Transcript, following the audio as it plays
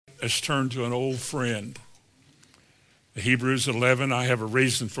Let's turn to an old friend. Hebrews 11, I have a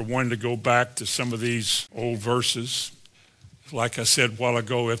reason for wanting to go back to some of these old verses. Like I said a while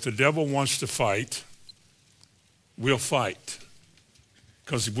ago, if the devil wants to fight, we'll fight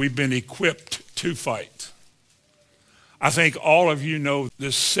because we've been equipped to fight. I think all of you know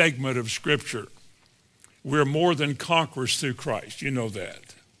this segment of Scripture. We're more than conquerors through Christ. You know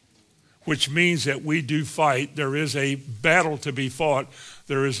that. Which means that we do fight. There is a battle to be fought.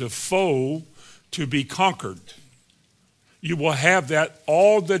 There is a foe to be conquered. You will have that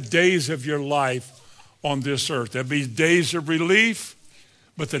all the days of your life on this earth. There'll be days of relief,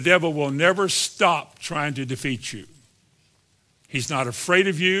 but the devil will never stop trying to defeat you. He's not afraid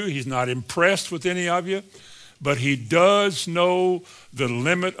of you. He's not impressed with any of you, but he does know the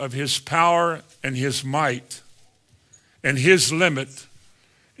limit of his power and his might. And his limit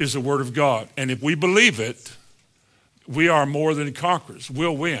is the Word of God. And if we believe it, we are more than conquerors.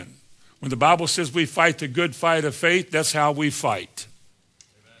 We'll win. When the Bible says we fight the good fight of faith, that's how we fight.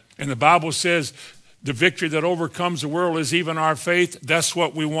 Amen. And the Bible says the victory that overcomes the world is even our faith. That's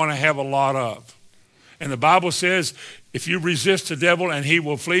what we want to have a lot of. And the Bible says if you resist the devil and he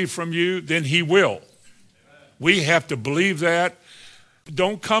will flee from you, then he will. Amen. We have to believe that.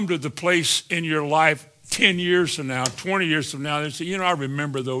 Don't come to the place in your life 10 years from now, 20 years from now, and say, I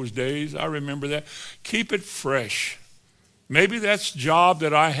remember those days. I remember that. Keep it fresh. Maybe that's the job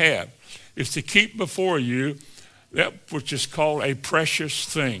that I have, is to keep before you that which is called a precious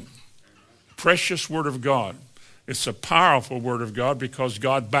thing. Precious Word of God. It's a powerful Word of God because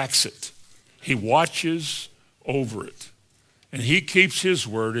God backs it. He watches over it. And he keeps his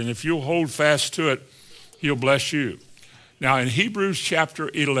word, and if you'll hold fast to it, he'll bless you. Now, in Hebrews chapter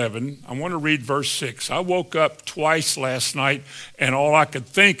 11, I want to read verse 6. I woke up twice last night, and all I could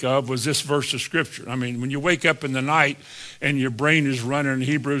think of was this verse of Scripture. I mean, when you wake up in the night and your brain is running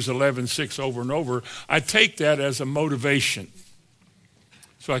Hebrews 11:6 over and over, I take that as a motivation.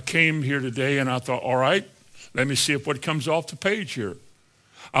 So I came here today, and I thought, all right, let me see if what comes off the page here.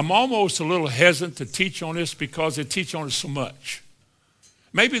 I'm almost a little hesitant to teach on this because I teach on it so much.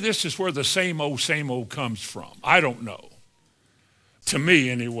 Maybe this is where the same old comes from. I don't know. To me,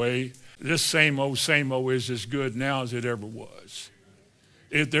 anyway, this same old is as good now as it ever was.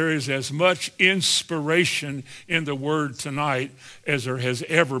 There is as much inspiration in the Word tonight as there has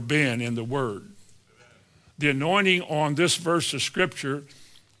ever been in the Word. The anointing on this verse of Scripture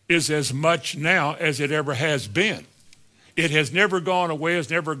is as much now as it ever has been. It has never gone away, has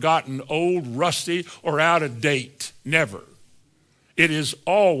never gotten old, rusty, or out of date. Never. It is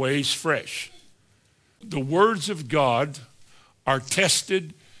always fresh. The words of God are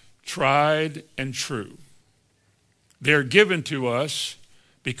tested, tried, and true. They're given to us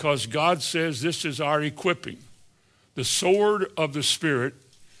because God says this is our equipping. The sword of the Spirit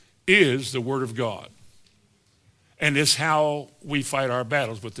is the Word of God. And it's how we fight our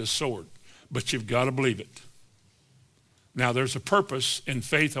battles, with this sword. But you've got to believe it. Now, there's a purpose in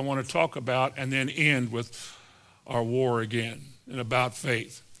faith I want to talk about and then end with our war again and about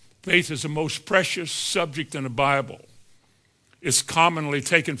faith. Faith is the most precious subject in the Bible. It's commonly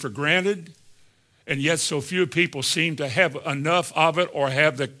taken for granted, and yet so few people seem to have enough of it or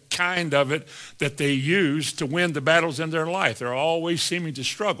have the kind of it that they use to win the battles in their life. They're always seeming to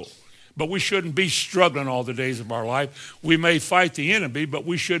struggle. But we shouldn't be struggling all the days of our life. We may fight the enemy, but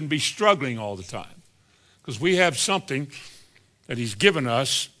we shouldn't be struggling all the time. Because we have something that he's given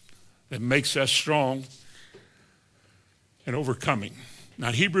us that makes us strong and overcoming.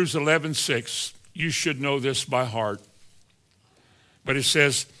 Now, Hebrews 11:6, you should know this by heart. But it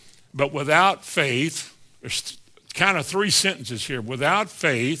says, but without faith, there's kind of three sentences here. Without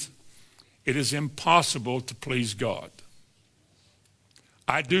faith, it is impossible to please God.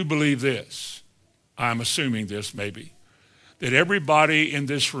 I do believe this. I'm assuming this maybe. That everybody in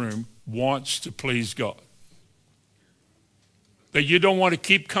this room wants to please God. That you don't want to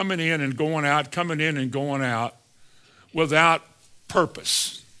keep coming in and going out without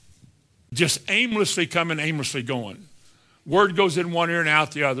purpose. Just aimlessly coming, aimlessly going. Word goes in one ear and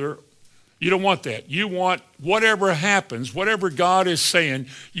out the other. You don't want that. You want whatever happens, whatever God is saying,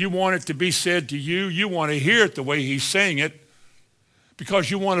 you want it to be said to you. You want to hear it the way he's saying it because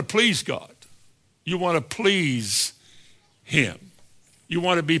you want to please God. You want to please him. You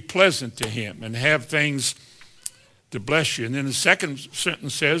want to be pleasant to him and have things to bless you. And then the second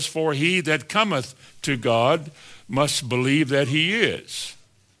sentence says, for he that cometh to God must believe that he is.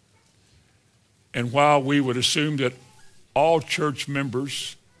 And while we would assume that all church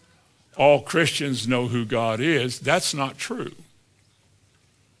members, all Christians know who God is, that's not true.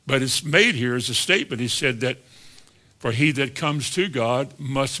 But it's made here as a statement. He said that For he that comes to God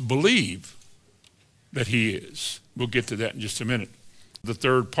must believe that he is. We'll get to that in just a minute. The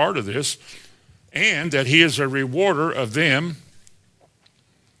third part of this, and that he is a rewarder of them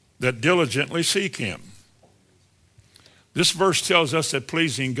that diligently seek him. This verse tells us that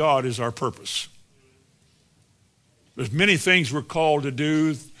pleasing God is our purpose. There's many things we're called to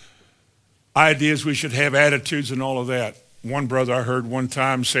do, ideas we should have, attitudes and all of that. One brother I heard one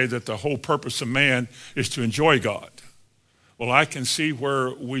time say that the whole purpose of man is to enjoy God. Well, I can see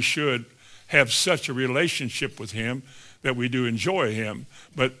where we should have such a relationship with him that we do enjoy him.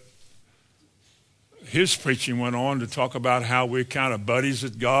 But his preaching went on to talk about how we're kind of buddies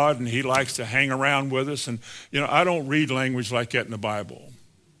with God and he likes to hang around with us. And, I don't read language like that in the Bible.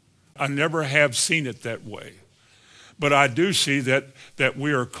 I never have seen it that way. But I do see that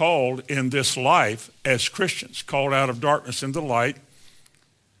we are called in this life as Christians, called out of darkness into light,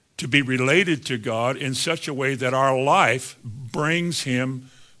 to be related to God in such a way that our life brings him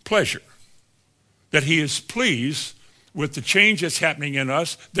pleasure, that he is pleased with the change that's happening in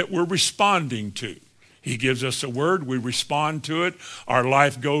us that we're responding to. He gives us a word, we respond to it. Our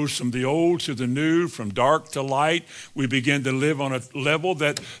life goes from the old to the new, from dark to light. We begin to live on a level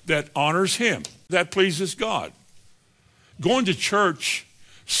that honors him, that pleases God. Going to church,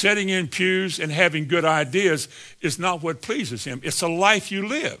 sitting in pews, and having good ideas is not what pleases him. It's a life you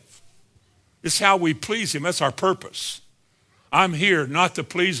live. It's how we please him. That's our purpose. I'm here not to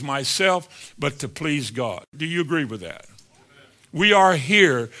please myself, but to please God. Do you agree with that? We are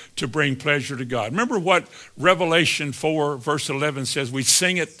here to bring pleasure to God. Remember what Revelation 4, verse 11 says? We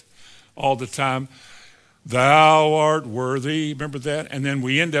sing it all the time. Thou art worthy. Remember that? And then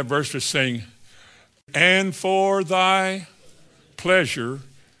we end that verse with saying, and for thy pleasure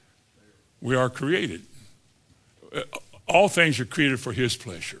we are created. All things are created for his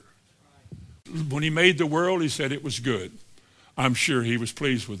pleasure. When he made the world, he said it was good. I'm sure he was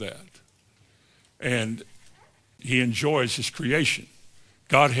pleased with that. And he enjoys his creation.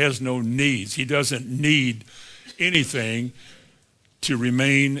 God has no needs. He doesn't need anything to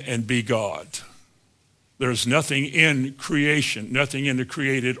remain and be God. There's nothing in creation, nothing in the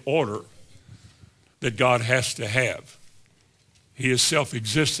created order that God has to have. He is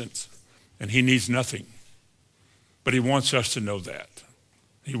self-existent and he needs nothing. But he wants us to know that.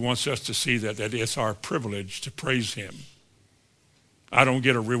 He wants us to see that it's our privilege to praise him. I don't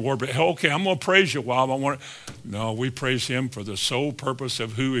get a reward, but okay, I'm going to praise you while I want to. No, we praise him for the sole purpose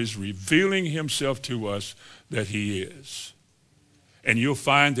of who is revealing himself to us that he is. And you'll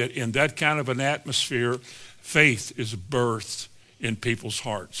find that in that kind of an atmosphere, faith is birthed in people's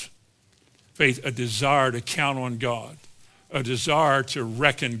hearts. Faith, a desire to count on God, a desire to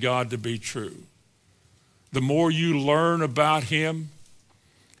reckon God to be true. The more you learn about him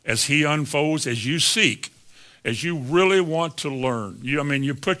as he unfolds, as you seek, as you really want to learn,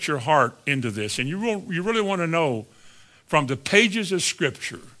 you put your heart into this, and you really want to know from the pages of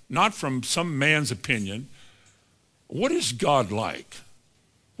Scripture, not from some man's opinion, what is God like?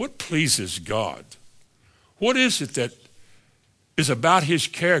 What pleases God? What is it that is about his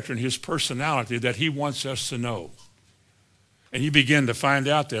character and his personality that he wants us to know? And you begin to find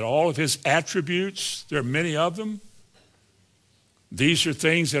out that all of his attributes, there are many of them, these are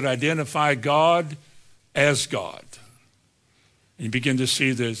things that identify God as God. And you begin to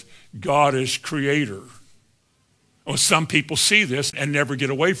see that God is creator. Well, some people see this and never get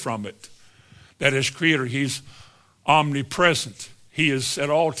away from it. That as creator, he's omnipresent. He is at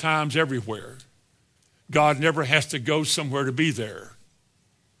all times everywhere. God never has to go somewhere to be there.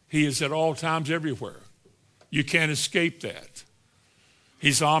 He is at all times everywhere. You can't escape that.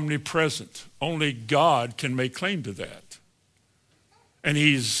 He's omnipresent. Only God can make claim to that. And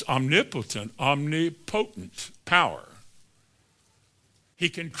he's omnipotent, omnipotent power. He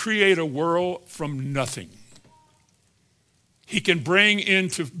can create a world from nothing. He can bring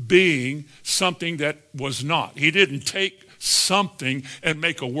into being something that was not. He didn't take something and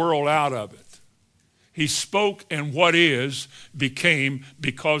make a world out of it. He spoke, and what is became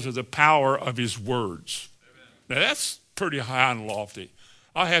because of the power of his words. Now that's pretty high and lofty.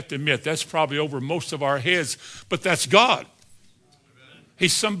 I have to admit, that's probably over most of our heads, but that's God.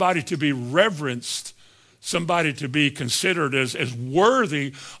 He's somebody to be reverenced, somebody to be considered as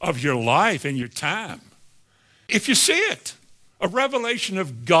worthy of your life and your time. If you see it, a revelation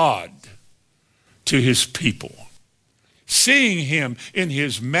of God to his people, seeing him in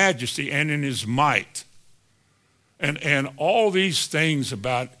his majesty and in his might, and all these things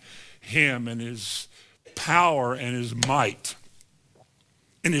about him and his power and his might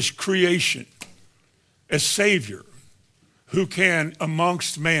and his creation as Savior, who can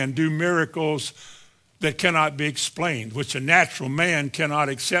amongst man do miracles that cannot be explained, which a natural man cannot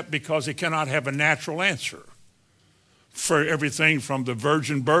accept because he cannot have a natural answer for everything from the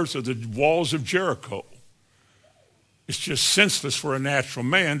virgin birth of the walls of Jericho. It's just senseless for a natural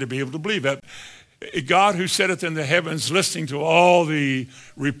man to be able to believe that. God who sitteth in the heavens, listening to all the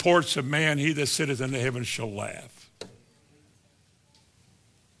reports of man, he that sitteth in the heavens shall laugh.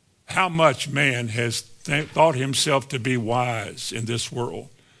 How much man has thought himself to be wise in this world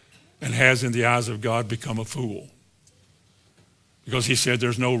and has in the eyes of God become a fool. Because he said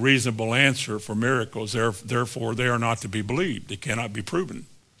there's no reasonable answer for miracles, therefore they are not to be believed. They cannot be proven.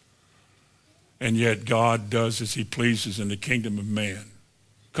 And yet God does as he pleases in the kingdom of man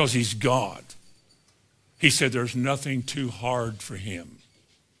because he's God. He said there's nothing too hard for him.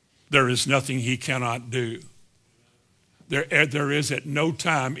 There is nothing he cannot do. There is at no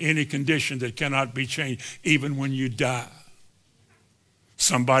time any condition that cannot be changed, even when you die.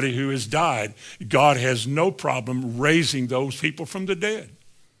 Somebody who has died, God has no problem raising those people from the dead.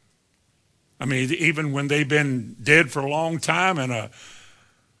 I mean, even when they've been dead for a long time and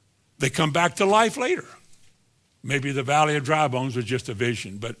they come back to life later. Maybe the valley of dry bones was just a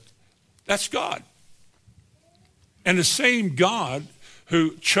vision, but that's God. And the same God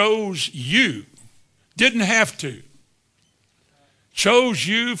who chose you, didn't have to, chose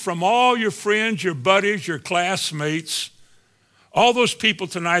you from all your friends, your buddies, your classmates, all those people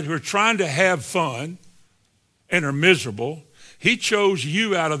tonight who are trying to have fun and are miserable. He chose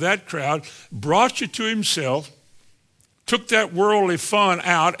you out of that crowd, brought you to himself, took that worldly fun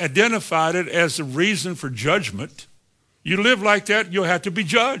out, identified it as the reason for judgment. You live like that, you'll have to be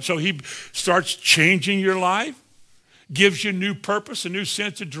judged. So he starts changing your life, gives you new purpose, a new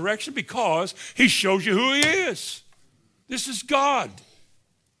sense of direction because he shows you who he is. This is God.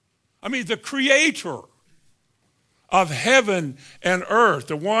 I mean, the creator of heaven and earth,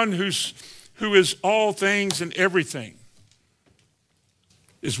 the one who is all things and everything,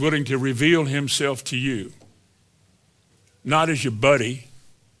 is willing to reveal himself to you, not as your buddy,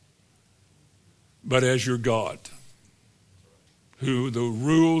 but as your God, who the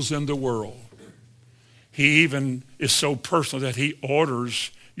rules in the world. He even is so personal that he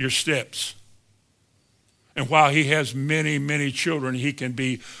orders your steps. And while he has many, many children, he can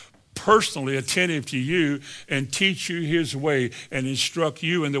be personally attentive to you and teach you his way and instruct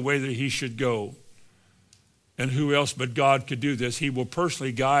you in the way that he should go. And who else but God could do this? He will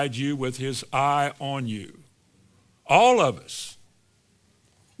personally guide you with his eye on you. All of us.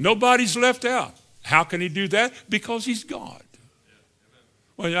 Nobody's left out. How can he do that? Because he's God.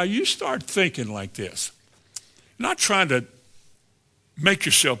 Well, now you start thinking like this. Not trying to make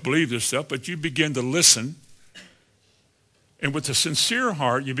yourself believe this stuff, but you begin to listen. And with a sincere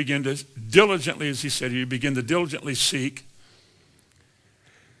heart, you begin to diligently, as he said, you begin to diligently seek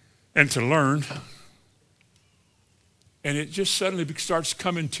and to learn. And it just suddenly starts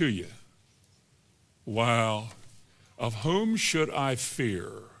coming to you. Wow. Of whom should I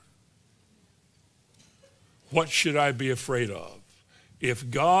fear? What should I be afraid of?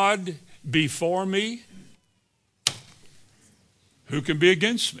 If God be for me, who can be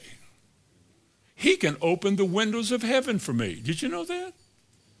against me? He can open the windows of heaven for me. Did you know that?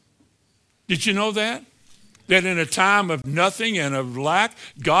 Did you know that? That in a time of nothing and of lack,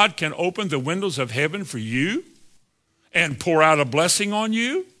 God can open the windows of heaven for you and pour out a blessing on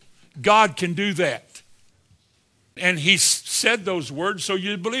you? God can do that. And he said those words so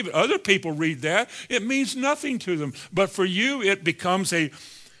you believe it. Other people read that. It means nothing to them. But for you, it becomes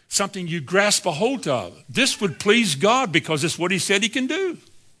something you grasp a hold of. This would please God because it's what he said he can do.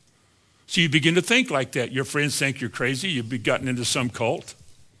 So you begin to think like that. Your friends think you're crazy. You've gotten into some cult.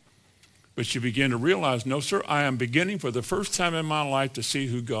 But you begin to realize, no, sir, I am beginning for the first time in my life to see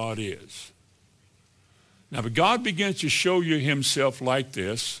who God is. Now, but God begins to show you himself like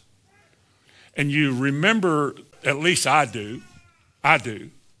this, and you remember, at least I do,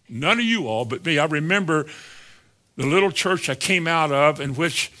 none of you all but me, I remember the little church I came out of in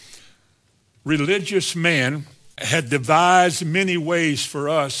which religious man had devised many ways for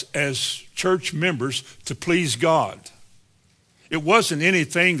us as church members to please God. It wasn't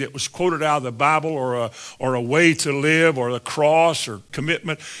anything that was quoted out of the Bible or a way to live or a cross or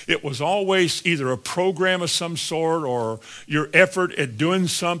commitment. It was always either a program of some sort or your effort at doing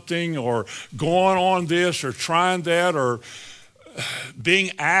something or going on this or trying that or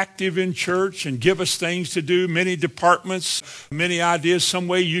being active in church and give us things to do, many departments, many ideas, some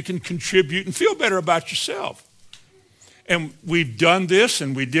way you can contribute and feel better about yourself. And we've done this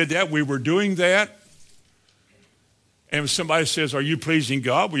and we did that. We were doing that. And if somebody says, are you pleasing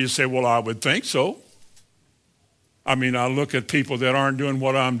God? Well, you say, well, I would think so. I mean, I look at people that aren't doing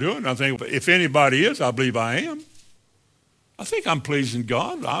what I'm doing. I think if anybody is, I believe I am. I think I'm pleasing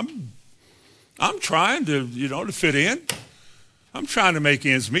God. I'm trying to, to fit in. I'm trying to make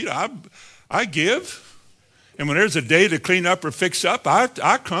ends meet. I give. And when there's a day to clean up or fix up, I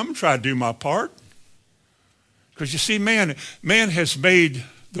come and try to do my part. Because you see, man has made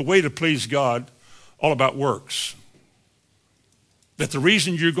the way to please God all about works. That the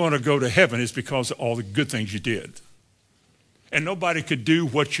reason you're going to go to heaven is because of all the good things you did. And nobody could do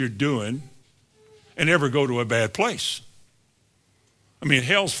what you're doing and ever go to a bad place. I mean,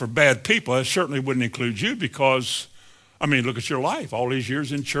 hell's for bad people. That certainly wouldn't include you because, look at your life. All these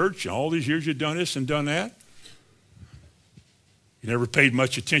years in church, all these years you've done this and done that. You never paid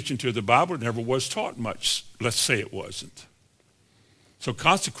much attention to the Bible. It never was taught much. Let's say it wasn't. So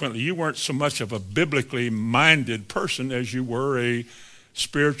consequently, you weren't so much of a biblically minded person as you were a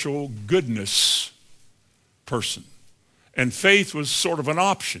spiritual goodness person. And faith was sort of an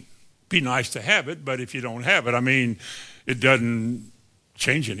option. Be nice to have it, but if you don't have it, it doesn't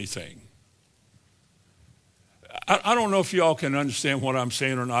change anything. I don't know if you all can understand what I'm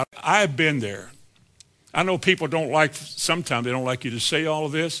saying or not. I've been there. I know people sometimes they don't like you to say all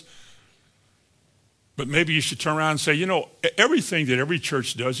of this, but maybe you should turn around and say, everything that every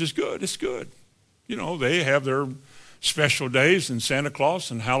church does is good. It's good. They have their special days and Santa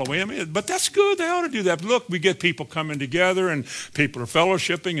Claus and Halloween, but that's good. They ought to do that. But look, we get people coming together and people are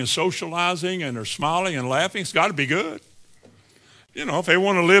fellowshipping and socializing and they're smiling and laughing. It's got to be good. If they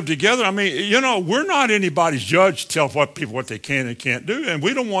want to live together, we're not anybody's judge to tell people what they can and can't do. And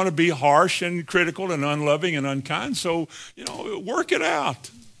we don't want to be harsh and critical and unloving and unkind. So, work it out.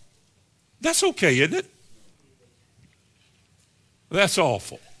 That's okay, isn't it? That's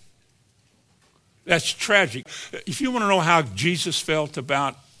awful. That's tragic. If you want to know how Jesus felt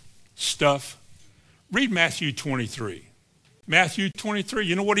about stuff, read Matthew 23. Matthew 23,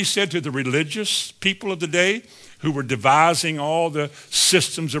 you know what he said to the religious people of the day who were devising all the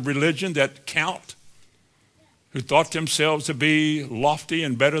systems of religion that count, who thought themselves to be lofty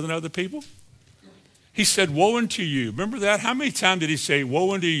and better than other people? He said, woe unto you. Remember that? How many times did he say,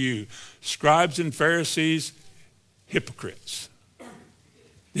 woe unto you, scribes and Pharisees, hypocrites?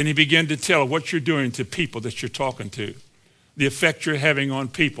 Then he began to tell what you're doing to people that you're talking to. The effect you're having on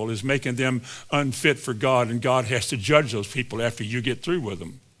people is making them unfit for God, and God has to judge those people after you get through with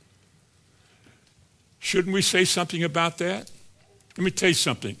them. Shouldn't we say something about that? Let me tell you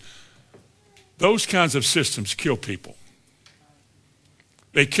something. Those kinds of systems kill people.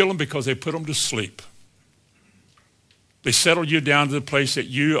 They kill them because they put them to sleep. They settle you down to the place that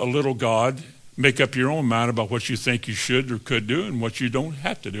you, a little God, make up your own mind about what you think you should or could do and what you don't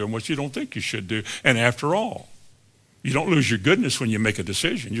have to do and what you don't think you should do. And after all, you don't lose your goodness when you make a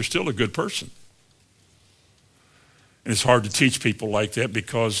decision. You're still a good person. And it's hard to teach people like that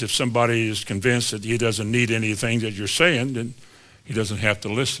because if somebody is convinced that he doesn't need anything that you're saying, then he doesn't have to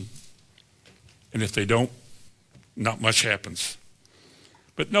listen. And if they don't, not much happens.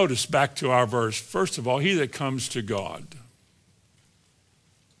 But notice back to our verse. First of all, he that comes to God.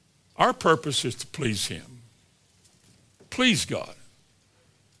 Our purpose is to please him. Please God.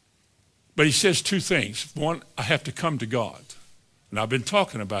 But he says two things. One, I have to come to God. And I've been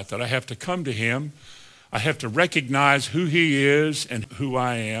talking about that. I have to come to him. I have to recognize who he is and who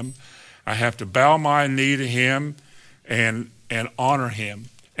I am. I have to bow my knee to him and honor him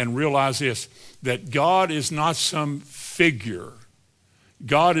and realize this, that God is not some figure.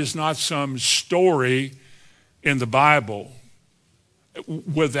 God is not some story in the Bible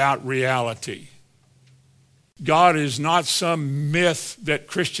without reality. God is not some myth that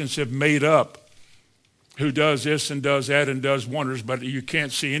Christians have made up who does this and does that and does wonders, but you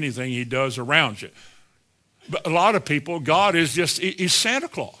can't see anything he does around you. But a lot of people, God is he's Santa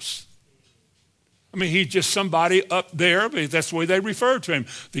Claus. He's just somebody up there. That's the way they refer to him.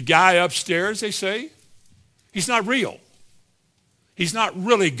 The guy upstairs, they say, he's not real. He's not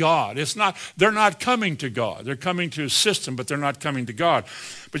really God. They're not coming to God. They're coming to a system, but they're not coming to God.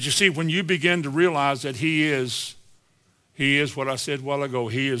 But you see, when you begin to realize that he is what I said a while ago.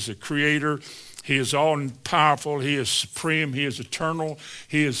 He is the creator. He is all-powerful. He is supreme. He is eternal.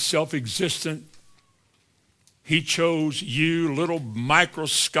 He is self-existent. He chose you, little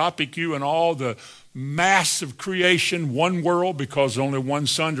microscopic you, and all the massive creation, one world, because only one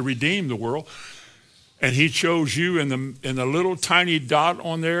son to redeem the world. And he chose you in the little tiny dot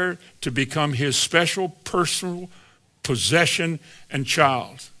on there to become his special personal possession and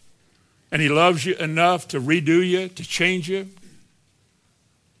child. And he loves you enough to redo you, to change you,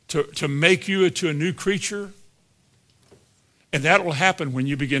 to make you into a new creature. And that will happen when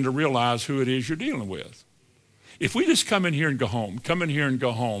you begin to realize who it is you're dealing with. If we just come in here and go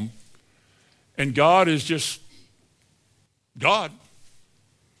home, and God is just God,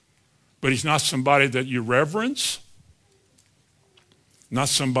 but he's not somebody that you reverence, not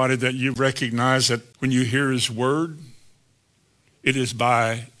somebody that you recognize that when you hear his word, it is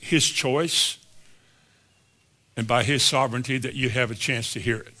by his choice and by his sovereignty that you have a chance to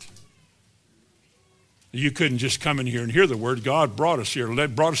hear it. You couldn't just come in here and hear the word. God brought us here,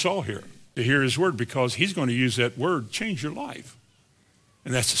 brought us all here to hear his word, because he's going to use that word to change your life.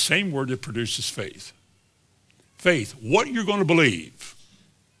 And that's the same word that produces faith. Faith, what you're going to believe,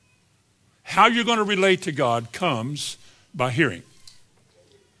 how you're going to relate to God, comes by hearing.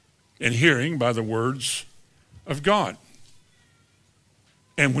 And hearing by the words of God.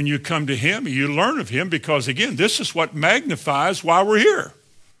 And when you come to him, you learn of him, because again, this is what magnifies why we're here.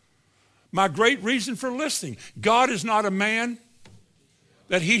 My great reason for listening. God is not a man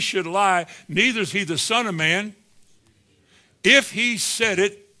that he should lie, neither is he the son of man. If he said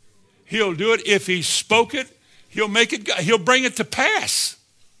it, he'll do it. If he spoke it, he'll make it, he'll bring it to pass.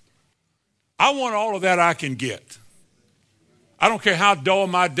 I want all of that I can get. I don't care how dull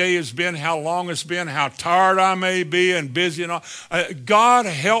my day has been, how long it's been, how tired I may be and busy and all. God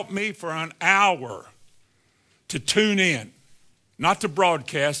help me for an hour to tune in. Not to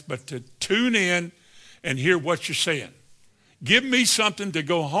broadcast, but to tune in and hear what you're saying. Give me something to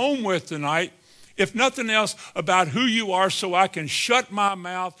go home with tonight, if nothing else, about who you are, so I can shut my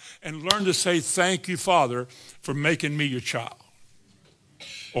mouth and learn to say, thank you, Father, for making me your child.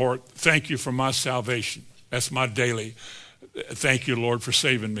 Or thank you for my salvation. That's my daily. Thank you, Lord, for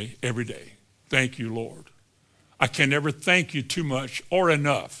saving me every day. Thank you, Lord. I can never thank you too much or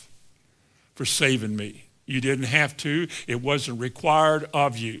enough for saving me. You didn't have to. It wasn't required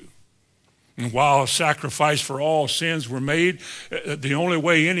of you. And while a sacrifice for all sins were made, the only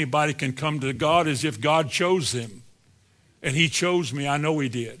way anybody can come to God is if God chose them. And he chose me. I know he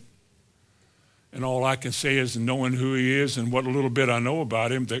did. And all I can say is, knowing who he is and what little bit I know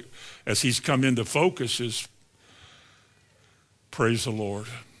about him, that as he's come into focus, is praise the Lord.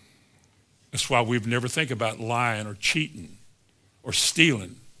 That's why we've never think about lying or cheating or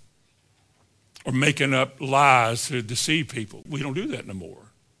stealing or making up lies to deceive people. We don't do that no more.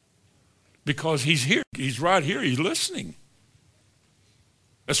 Because he's here. He's right here. He's listening.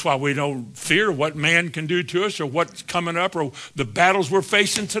 That's why we don't fear what man can do to us or what's coming up or the battles we're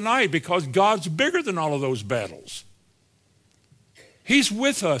facing tonight, because God's bigger than all of those battles. He's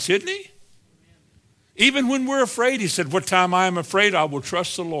with us, isn't he? Even when we're afraid, he said, what time I am afraid, I will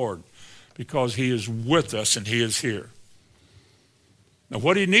trust the Lord, because he is with us and he is here. Now,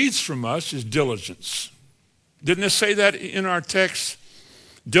 what he needs from us is diligence. Didn't it say that in our text?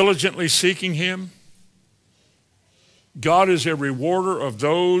 Diligently seeking him. God is a rewarder of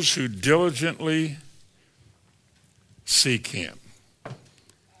those who diligently seek him.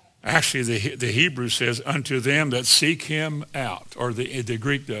 Actually, the Hebrew says, unto them that seek him out, or the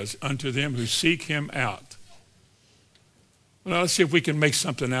Greek does, unto them who seek him out. Well, let's see if we can make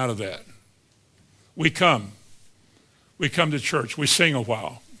something out of that. We come to church, we sing a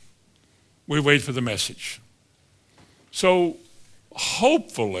while, we wait for the message. So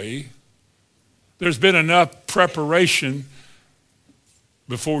hopefully there's been enough preparation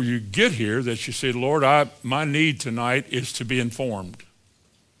before you get here that you say, Lord, my need tonight is to be informed.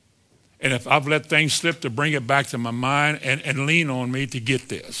 And if I've let things slip, to bring it back to my mind and lean on me to get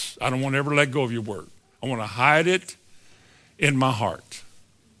this. I don't want to ever let go of your word. I want to hide it in my heart.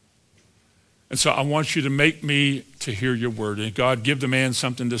 And so I want you to make me to hear your word. And God, give the man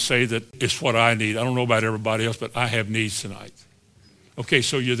something to say that is what I need. I don't know about everybody else, but I have needs tonight. Okay,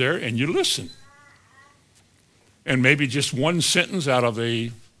 so you're there and you listen. And maybe just one sentence out of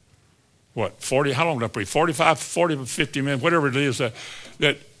a, 40, how long did I preach? 45, 40, 50 minutes, whatever it is,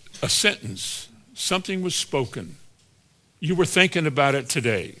 that a sentence, something was spoken. You were thinking about it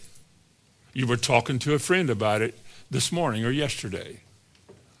today. You were talking to a friend about it this morning or yesterday.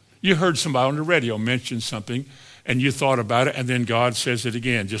 You heard somebody on the radio mention something and you thought about it, and then God says it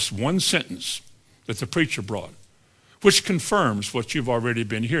again. Just one sentence that the preacher brought, which confirms what you've already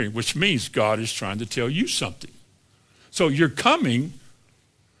been hearing, which means God is trying to tell you something. So your coming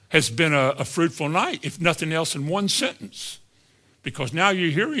has been a fruitful night, if nothing else, in one sentence. Because now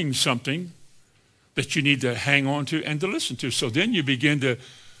you're hearing something that you need to hang on to and to listen to. So then you begin to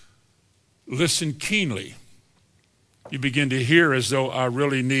listen keenly. You begin to hear as though I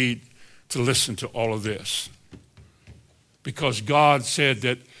really need to listen to all of this. Because God said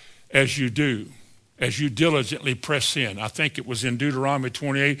that as you do, as you diligently press in, I think it was in Deuteronomy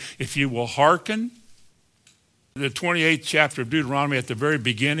 28, if you will hearken, the 28th chapter of Deuteronomy at the very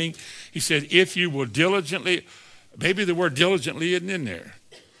beginning, he said, if you will diligently Maybe the word diligently isn't in there.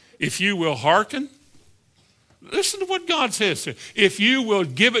 If you will hearken, listen to what God says. If you will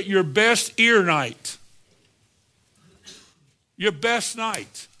give it your best ear night, your best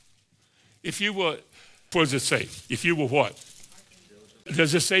night. If you will, what does it say? If you will what?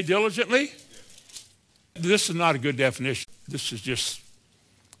 Does it say diligently? This is not a good definition. This is just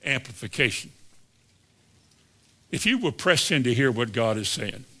amplification. If you will press in to hear what God is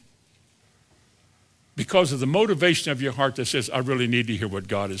saying, because of the motivation of your heart that says, I really need to hear what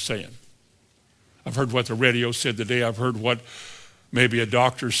God is saying. I've heard what the radio said today. I've heard what maybe a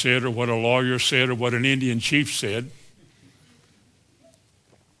doctor said or what a lawyer said or what an Indian chief said.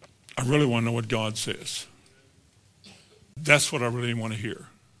 I really want to know what God says. That's what I really want to hear.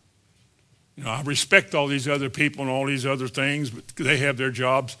 You know, I respect all these other people and all these other things, but they have their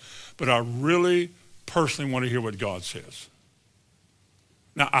jobs, but I really personally want to hear what God says.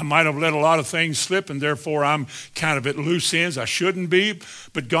 Now, I might have let a lot of things slip, and therefore I'm kind of at loose ends. I shouldn't be,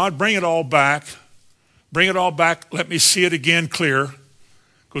 but God, bring it all back. Bring it all back. Let me see it again clear,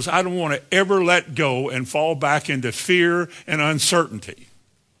 because I don't want to ever let go and fall back into fear and uncertainty.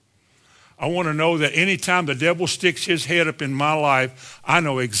 I want to know that anytime the devil sticks his head up in my life, I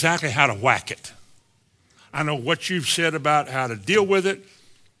know exactly how to whack it. I know what you've said about how to deal with it,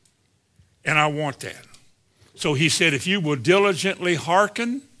 and I want that. So he said, if you will diligently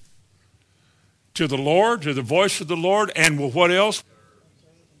hearken to the Lord, to the voice of the Lord, and will what else?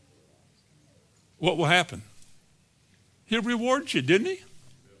 What will happen? He'll reward you, didn't he?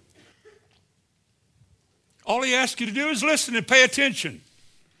 All he asks you to do is listen and pay attention.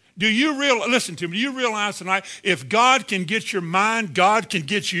 Listen to me, do you realize tonight, if God can get your mind, God can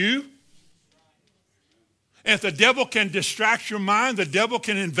get you? And if the devil can distract your mind, the devil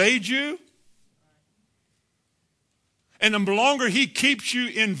can invade you? And the longer he keeps you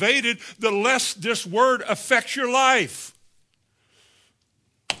invaded, the less this word affects your life.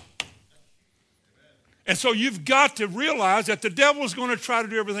 And so you've got to realize that the devil is going to try to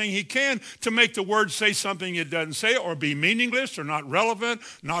do everything he can to make the word say something it doesn't say, or be meaningless or not relevant,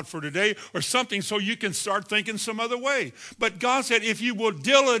 not for today, or something, so you can start thinking some other way. But God said, if you will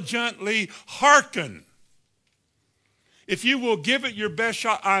diligently hearken, if you will give it your best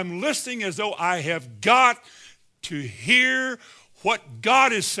shot, I'm listening as though I have got to hear what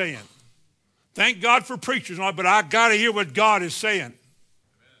God is saying. Thank God for preachers, but I got to hear what God is saying.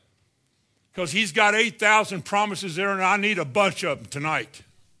 Because he's got 8,000 promises there, and I need a bunch of them tonight.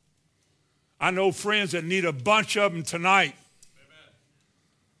 I know friends that need a bunch of them tonight.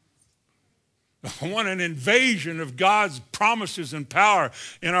 Amen. I want an invasion of God's promises and power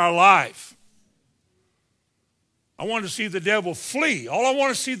in our life. I want to see the devil flee. All I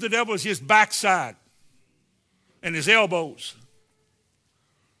want to see the devil is his backside and his elbows.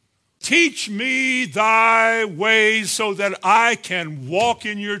 Teach me thy ways so that I can walk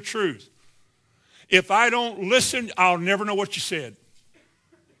in your truth. If I don't listen, I'll never know what you said.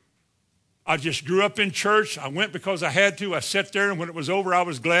 I just grew up in church. I went because I had to. I sat there, and when it was over, I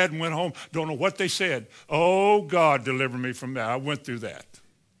was glad and went home. Don't know what they said. Oh, God, deliver me from that. I went through that.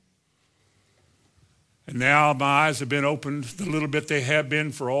 And now my eyes have been opened the little bit they have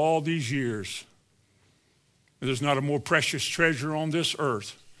been for all these years. There's not a more precious treasure on this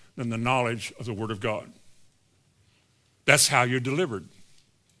earth than the knowledge of the Word of God. That's how you're delivered.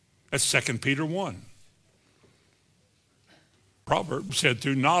 That's 2 Peter 1. Proverbs said,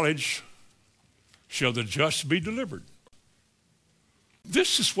 through knowledge shall the just be delivered.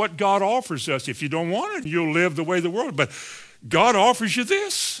 This is what God offers us. If you don't want it, you'll live the way of the world. But God offers you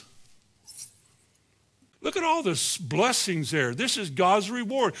this. Look at all the blessings there. This is God's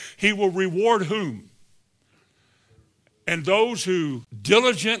reward. He will reward whom? And those who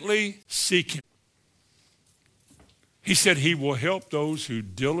diligently seek him. He said he will help those who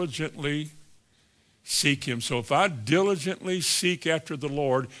diligently seek him. So if I diligently seek after the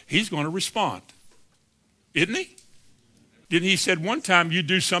Lord, he's going to respond. Isn't he? Didn't he said one time, you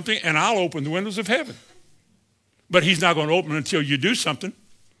do something and I'll open the windows of heaven. But he's not going to open until you do something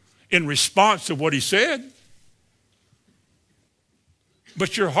in response to what he said.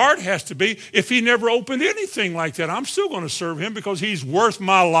 But your heart has to be, if he never opened anything like that, I'm still going to serve him because he's worth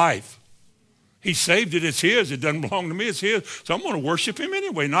my life. He saved it, it's his. It doesn't belong to me, it's his. So I'm going to worship him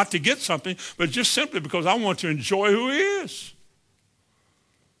anyway, not to get something, but just simply because I want to enjoy who he is.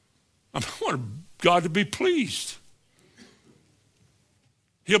 I want God to be pleased.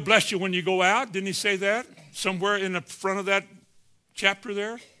 He'll bless you when you go out. Didn't he say that? Somewhere in the front of that chapter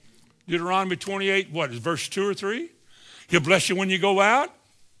there? Deuteronomy 28, what is verse 2 or 3? He'll bless you when you go out.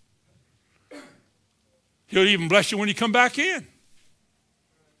 He'll even bless you when you come back in.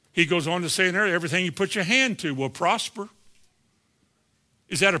 He goes on to say in there, everything you put your hand to will prosper.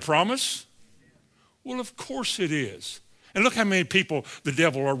 Is that a promise? Well, of course it is. And look how many people the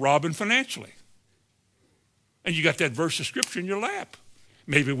devil are robbing financially. And you got that verse of scripture in your lap.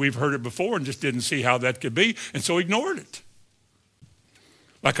 Maybe we've heard it before and just didn't see how that could be, and so ignored it.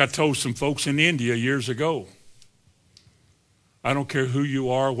 Like I told some folks in India years ago, I don't care who you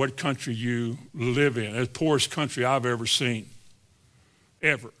are, what country you live in. It's the poorest country I've ever seen,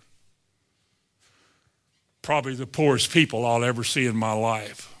 ever. Probably the poorest people I'll ever see in my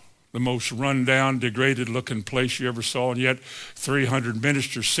life. The most run-down, degraded-looking place you ever saw, and yet 300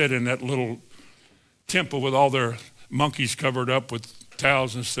 ministers sit in that little temple with all their monkeys covered up with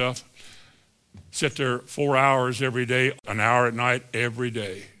towels and stuff. Sit there 4 hours every day, an hour at night every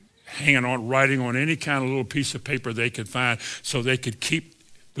day, hanging on, writing on any kind of little piece of paper they could find so they could keep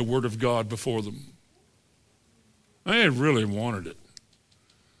the Word of God before them. They really wanted it.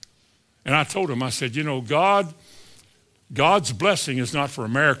 And I told them, I said, you know, God's blessing is not for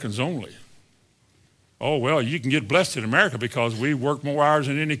Americans only. Oh, well, you can get blessed in America because we work more hours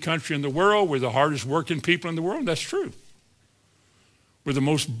than any country in the world. We're the hardest working people in the world. That's true. We're the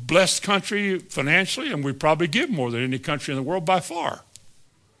most blessed country financially, and we probably give more than any country in the world by far.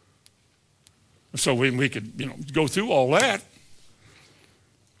 So we could, go through all that.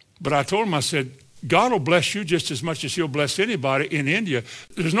 But I told him, I said, God will bless you just as much as he'll bless anybody in India.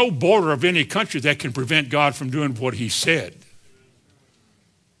 There's no border of any country that can prevent God from doing what he said.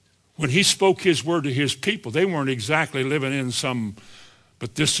 When he spoke his word to his people, they weren't exactly living in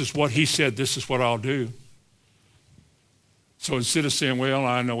but this is what he said, this is what I'll do. So instead of saying, well,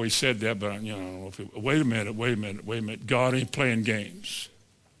 I know he said that, but wait a minute. God ain't playing games.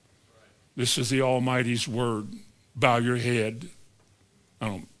 This is the Almighty's word. Bow your head.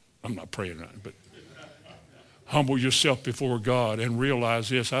 I'm not praying that, but humble yourself before God and realize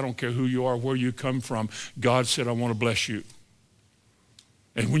this. I don't care who you are, where you come from. God said, I want to bless you.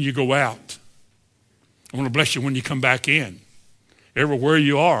 And when you go out, I want to bless you when you come back in. Everywhere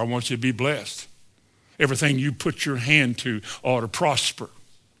you are, I want you to be blessed. Everything you put your hand to ought to prosper.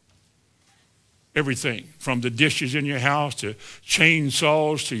 Everything, from the dishes in your house to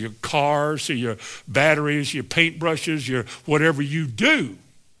chainsaws to your cars to your batteries, your paintbrushes, your whatever you do.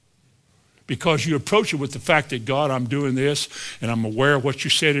 Because you approach it with the fact that, God, I'm doing this, and I'm aware of what you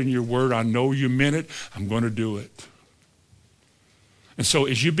said in your word. I know you meant it. I'm going to do it. And so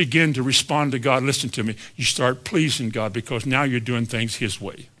as you begin to respond to God, listen to me, you start pleasing God because now you're doing things his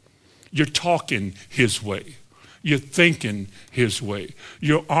way. You're talking his way. You're thinking his way.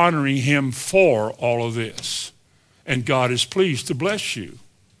 You're honoring him for all of this. And God is pleased to bless you.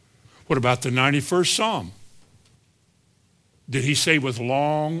 What about the 91st Psalm? Did he say with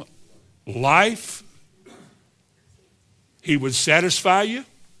long life he would satisfy you?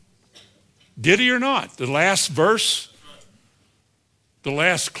 Did he or not? The last verse, the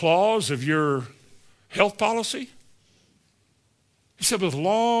last clause of your health policy? He said, with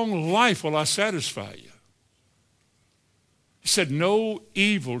long life will I satisfy you. He said, no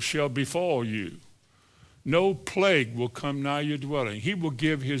evil shall befall you. No plague will come nigh your dwelling. He will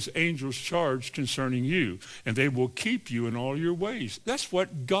give his angels charge concerning you, and they will keep you in all your ways. That's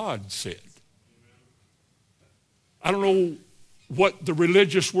what God said. I don't know what the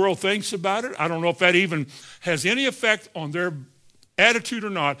religious world thinks about it. I don't know if that even has any effect on their attitude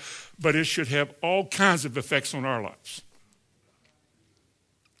or not, but it should have all kinds of effects on our lives.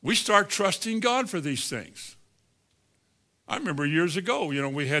 We start trusting God for these things. I remember years ago,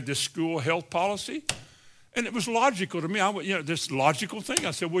 we had this school health policy, and it was logical to me. This logical thing.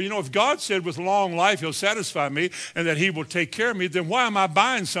 I said, well, if God said with long life he'll satisfy me and that he will take care of me, then why am I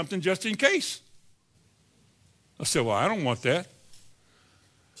buying something just in case? I said, well, I don't want that.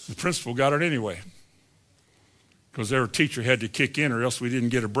 The principal got it anyway because their teacher had to kick in or else we didn't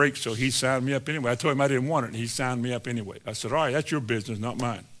get a break, so he signed me up anyway. I told him I didn't want it, and he signed me up anyway. I said, all right, that's your business, not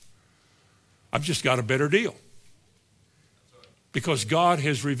mine. I've just got a better deal. Because God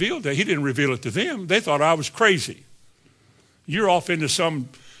has revealed that. He didn't reveal it to them. They thought I was crazy. You're off into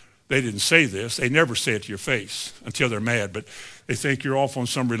they didn't say this. They never say it to your face until they're mad, but they think you're off on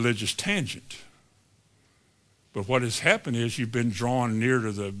some religious tangent. But what has happened is you've been drawn near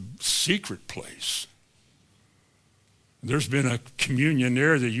to the secret place. There's been a communion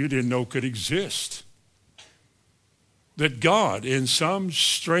there that you didn't know could exist. That God, in some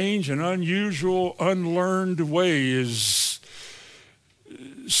strange and unusual, unlearned way, is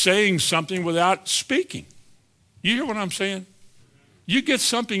saying something without speaking. You hear what I'm saying? You get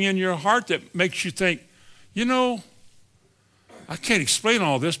something in your heart that makes you think, I can't explain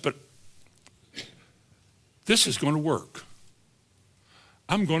all this, but this is going to work.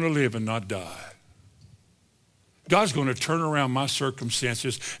 I'm going to live and not die. God's going to turn around my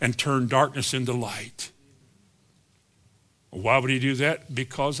circumstances and turn darkness into light. Why would he do that?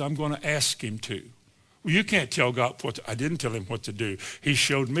 Because I'm going to ask him to. Well, you can't tell God what to, I didn't tell him what to do. He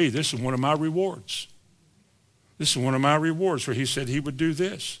showed me this is one of my rewards. This is one of my rewards where he said he would do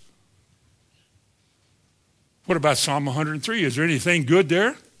this. What about Psalm 103? Is there anything good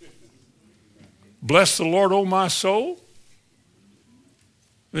there? Bless the Lord, O my soul.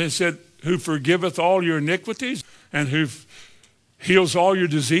 And it said, who forgiveth all your iniquities and who heals all your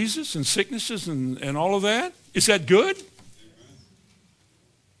diseases and sicknesses and all of that. Is that good?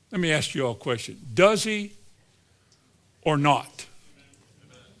 Let me ask you all a question. Does he or not?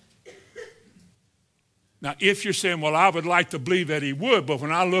 Now, if you're saying, well, I would like to believe that he would, but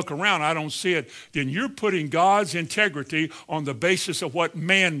when I look around, I don't see it, then you're putting God's integrity on the basis of what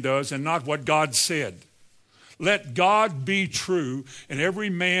man does and not what God said. Let God be true and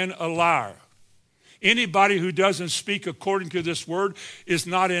every man a liar. Anybody who doesn't speak according to this word is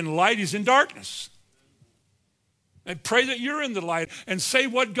not in light, he's in darkness. And pray that you're in the light and say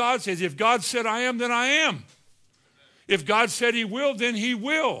what God says. If God said I am, then I am. If God said he will, then he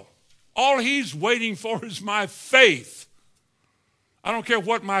will. All he's waiting for is my faith. I don't care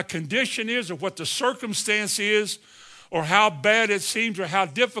what my condition is or what the circumstance is or how bad it seems or how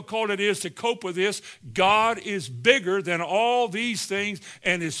difficult it is to cope with this. God is bigger than all these things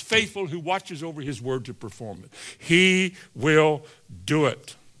and is faithful who watches over his word to perform it. He will do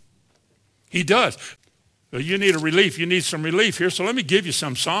it. He does. You need a relief. You need some relief here. So let me give you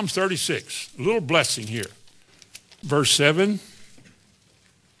some. Psalms 36, a little blessing here. Verse 7.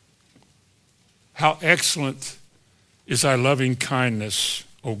 How excellent is thy loving kindness,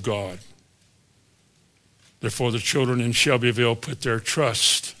 O God. Therefore the children in Shelbyville put their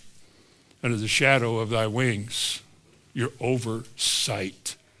trust under the shadow of thy wings. Your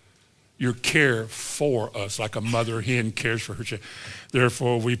oversight, your care for us, like a mother hen cares for her child.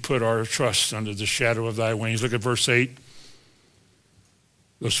 Therefore we put our trust under the shadow of thy wings. Look at verse 8.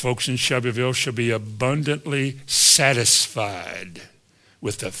 Those folks in Shelbyville shall be abundantly satisfied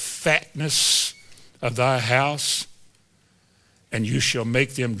with the fatness of thy house, and you shall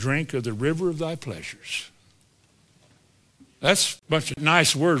make them drink of the river of thy pleasures. That's a bunch of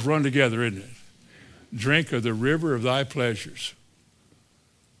nice words run together, isn't it? Drink of the river of thy pleasures.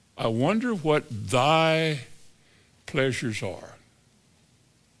 I wonder what thy pleasures are.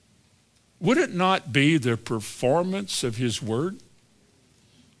 Would it not be the performance of his word?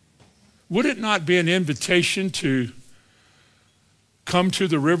 Would it not be an invitation to come to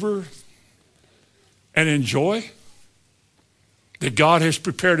the river and enjoy? That God has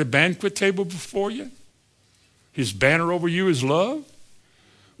prepared a banquet table before you? His banner over you is love?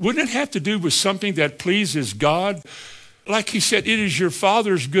 Wouldn't it have to do with something that pleases God? Like he said, it is your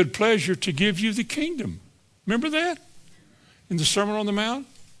Father's good pleasure to give you the kingdom. Remember that? In the Sermon on the Mount?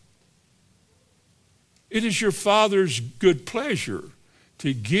 It is your Father's good pleasure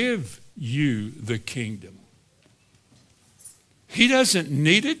to give you the kingdom. He doesn't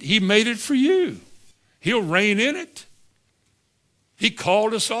need it. He made it for you. He'll reign in it. He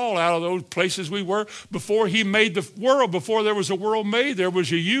called us all out of those places we were before he made the world. Before there was a world made, there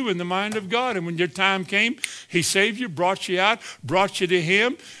was a you in the mind of God. And when your time came, he saved you, brought you out, brought you to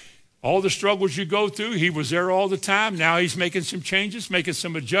him. All the struggles you go through, he was there all the time. Now he's making some changes, making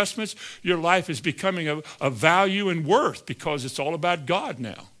some adjustments. Your life is becoming of value and worth because it's all about God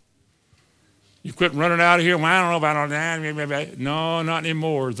now. You quit running out of here. Well, I don't know about all that. No, not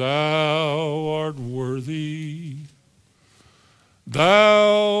anymore. Thou art worthy.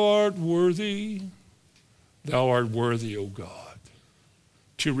 Thou art worthy. Thou art worthy, O God,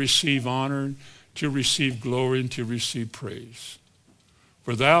 to receive honor, to receive glory, and to receive praise.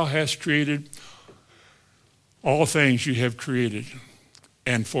 For thou hast created all things you have created,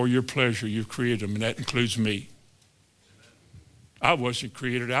 and for your pleasure you've created them, and that includes me. I wasn't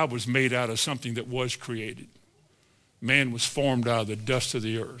created. I was made out of something that was created. Man was formed out of the dust of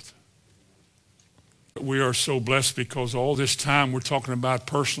the earth. We are so blessed because all this time we're talking about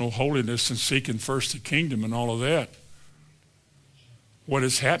personal holiness and seeking first the kingdom and all of that. What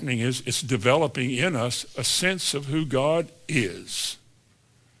is happening is it's developing in us a sense of who God is.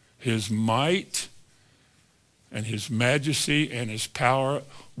 His might and his majesty and his power,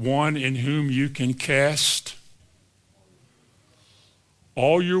 one in whom you can cast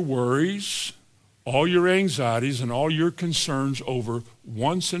all your worries, all your anxieties, and all your concerns over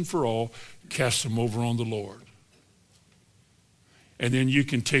once and for all. Cast them over on the Lord. And then you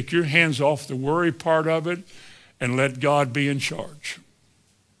can take your hands off the worry part of it and let God be in charge.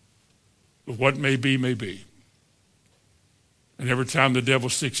 But what may be, may be. And every time the devil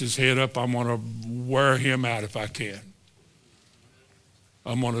sticks his head up, I'm going to wear him out if I can.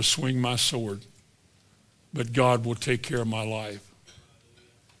 I'm going to swing my sword. But God will take care of my life.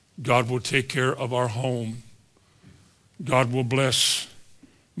 God will take care of our home. God will bless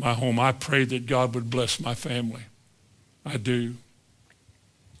my home. I pray that God would bless my family. I do.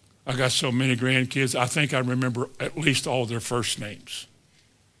 I got so many grandkids, I think I remember at least all their first names.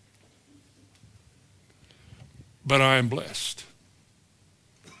 But I am blessed.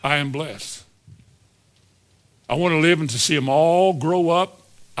 I am blessed. I want to live and to see them all grow up.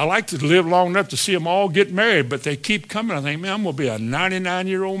 I like to live long enough to see them all get married, but they keep coming. I think, man, I'm going to be a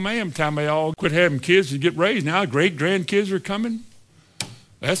 99-year-old man by the time they all quit having kids and get raised. Now great-grandkids are coming.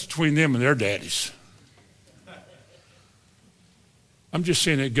 That's between them and their daddies. I'm just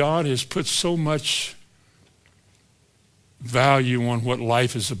saying that God has put so much value on what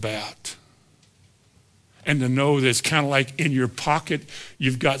life is about. And to know that it's kind of like in your pocket,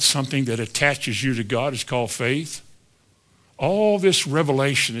 you've got something that attaches you to God. It's called faith. All this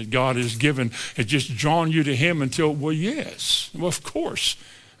revelation that God has given has just drawn you to him until, well, yes. Well, of course.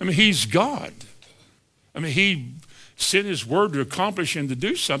 I mean, he's God. I mean, he sent his word to accomplish and to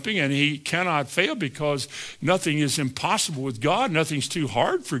do something, and he cannot fail because nothing is impossible with God. Nothing's too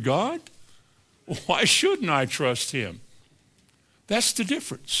hard for God. Why shouldn't I trust him? That's the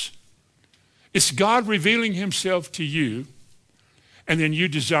difference. It's God revealing himself to you, and then you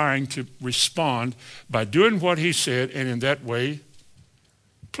desiring to respond by doing what he said, and in that way,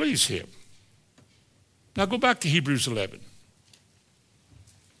 please him. Now go back to Hebrews 11.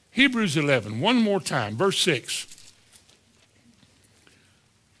 Hebrews 11, one more time, verse 6.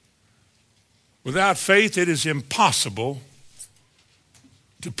 Without faith, it is impossible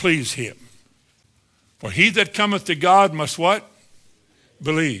to please him. For he that cometh to God must what?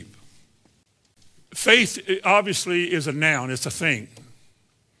 Believe. Faith obviously is a noun. It's a thing.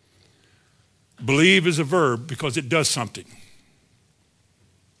 Believe is a verb because it does something.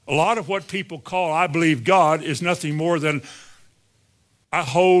 A lot of what people call I believe God is nothing more than I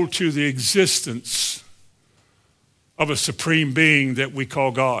hold to the existence of a supreme being that we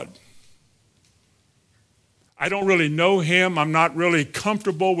call God. I don't really know him. I'm not really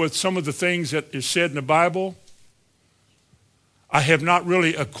comfortable with some of the things that is said in the Bible. I have not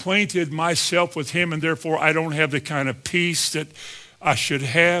really acquainted myself with him, and therefore I don't have the kind of peace that I should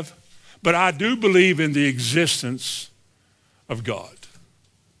have. But I do believe in the existence of God.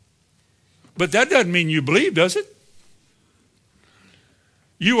 But that doesn't mean you believe, does it?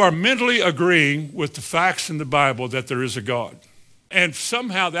 You are mentally agreeing with the facts in the Bible that there is a God. And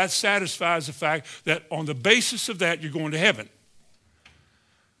somehow that satisfies the fact that on the basis of that, you're going to heaven.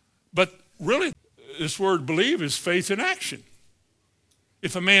 But really, this word believe is faith in action.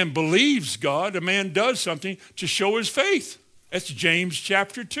 If a man believes God, a man does something to show his faith. That's James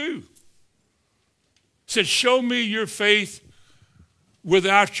chapter 2. It said, show me your faith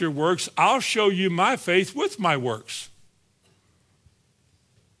without your works. I'll show you my faith with my works.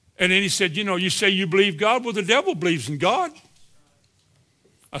 And then he said, you say you believe God. Well, the devil believes in God.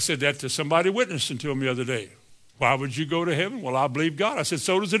 I said that to somebody witnessing to him the other day. Why would you go to heaven? Well, I believe God. I said,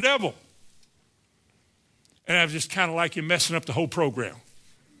 so does the devil. And I was just kind of like him messing up the whole program.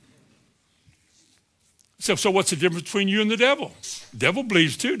 So what's the difference between you and the devil? The devil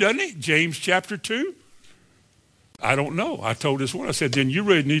believes too, doesn't he? James chapter 2. I don't know. I told this one. I said, then you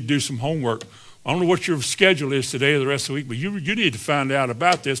really need to do some homework. I don't know what your schedule is today or the rest of the week, but you need to find out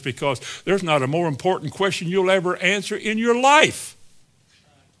about this because there's not a more important question you'll ever answer in your life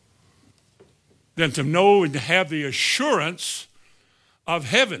than to know and to have the assurance of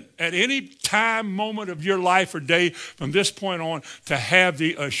heaven at any time, moment of your life or day from this point on, to have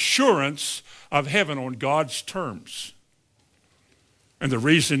the assurance of heaven on God's terms. And the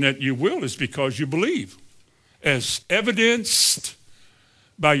reason that you will is because you believe, as evidenced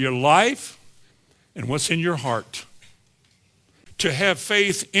by your life and what's in your heart. To have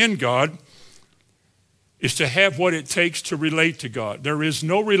faith in God is to have what it takes to relate to God. There is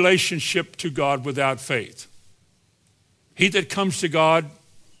no relationship to God without faith. He that comes to God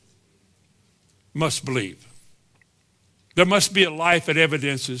must believe. There must be a life that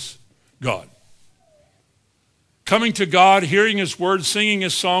evidences God. Coming to God, hearing his word, singing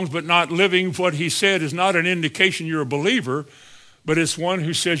his songs, but not living what he said is not an indication you're a believer, but it's one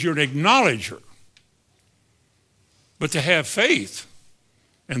who says you're an acknowledger. But to have faith,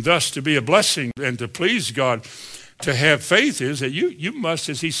 and thus to be a blessing and to please God, to have faith is that you must,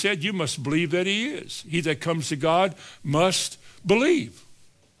 as he said, you must believe that he is. He that comes to God must believe.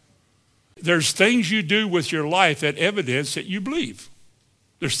 There's things you do with your life that evidence that you believe.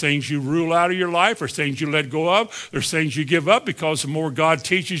 There's things you rule out of your life. There's things you let go of. There's things you give up because the more God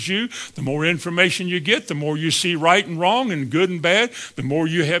teaches you, the more information you get, the more you see right and wrong and good and bad, the more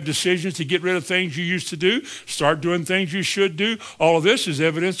you have decisions to get rid of things you used to do, start doing things you should do. All of this is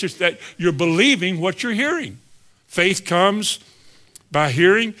evidence just that you're believing what you're hearing. Faith comes by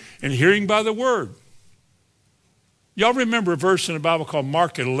hearing, and hearing by the word. Y'all remember a verse in the Bible called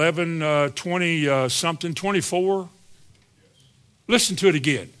Mark 11, 24? Listen to it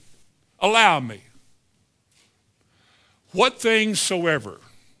again. Allow me. What things soever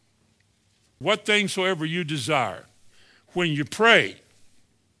you desire, when you pray,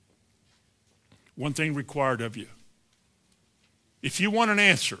 one thing required of you. If you want an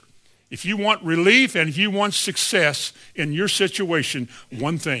answer, if you want relief, and if you want success in your situation,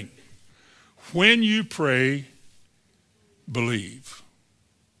 one thing. When you pray, believe.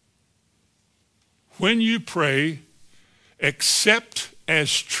 When you pray, accept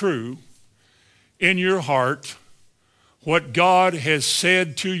as true in your heart what God has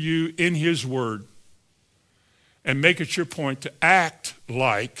said to you in his word, and make it your point to act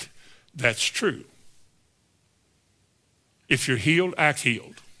like that's true. If you're healed, act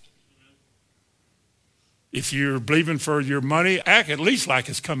healed. If you're believing for your money, act at least like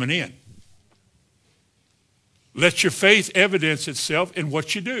it's coming in. Let your faith evidence itself in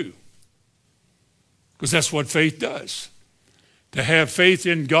what you do, because that's what faith does. To have faith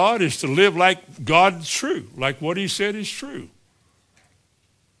in God is to live like God's true, like what he said is true.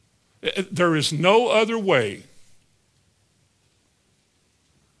 There is no other way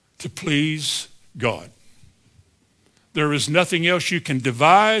to please God. There is nothing else you can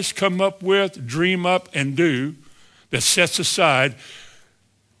devise, come up with, dream up, and do that sets aside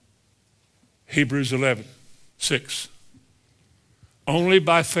Hebrews 11:6. Only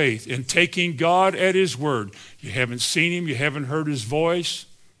by faith, in taking God at his word. You haven't seen him, you haven't heard his voice.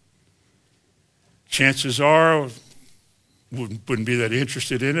 Chances are, wouldn't be that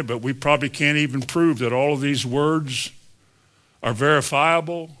interested in it, but we probably can't even prove that all of these words are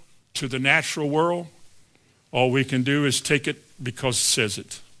verifiable to the natural world. All we can do is take it because it says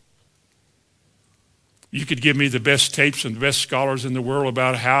it. You could give me the best tapes and the best scholars in the world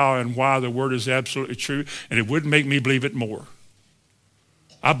about how and why the word is absolutely true, and it wouldn't make me believe it more.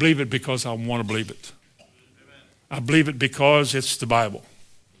 I believe it because I want to believe it. I believe it because it's the Bible.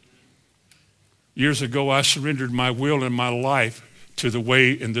 Years ago, I surrendered my will and my life to the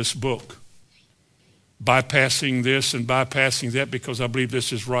way in this book, bypassing this and bypassing that because I believe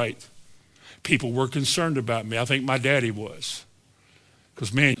this is right. People were concerned about me. I think my daddy was.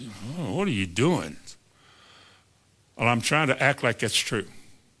 Because, man, what are you doing? Well, I'm trying to act like that's true.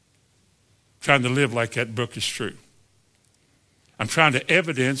 Trying to live like that book is true. I'm trying to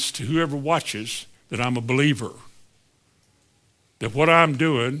evidence to whoever watches that I'm a believer. That what I'm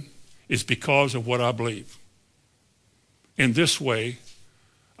doing is because of what I believe. In this way,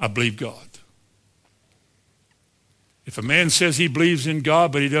 I believe God. If a man says he believes in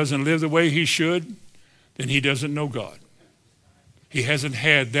God, but he doesn't live the way he should, then he doesn't know God. He hasn't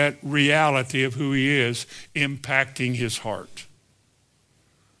had that reality of who he is impacting his heart.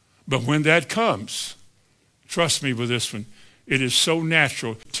 But when that comes, trust me with this one, it is so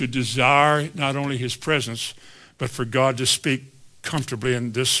natural to desire not only his presence, but for God to speak comfortably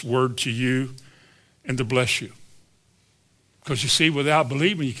in this word to you and to bless you. Because you see, without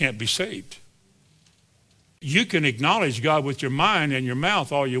believing, you can't be saved. You can acknowledge God with your mind and your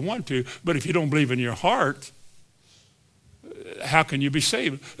mouth all you want to, but if you don't believe in your heart, how can you be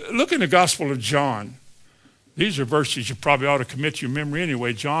saved? Look in the Gospel of John. These are verses you probably ought to commit to your memory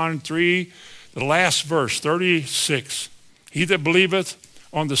anyway. John 3, the last verse, 36. He that believeth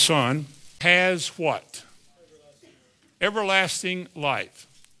on the Son has what? Everlasting life.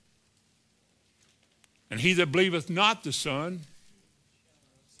 And he that believeth not the Son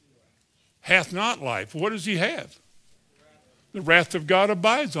hath not life. What does he have? The wrath of God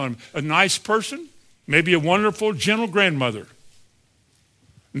abides on him. A nice person, maybe a wonderful, gentle grandmother.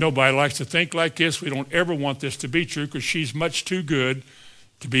 Nobody likes to think like this. We don't ever want this to be true because she's much too good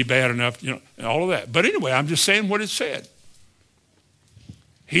to be bad enough, and all of that. But anyway, I'm just saying what it said.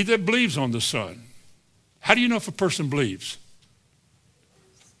 He that believes on the Son. How do you know if a person believes?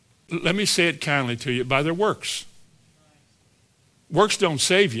 Let me say it kindly to you, by their works. Works don't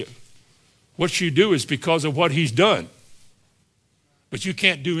save you. What you do is because of what he's done. But you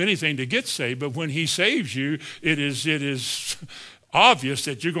can't do anything to get saved, but when he saves you, it is obvious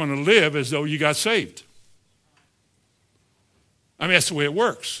that you're going to live as though you got saved. I mean, that's the way it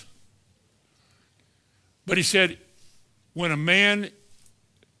works. But he said, when a man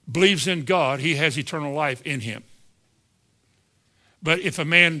believes in God, he has eternal life in him. But if a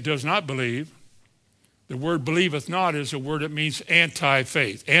man does not believe, the word believeth not is a word that means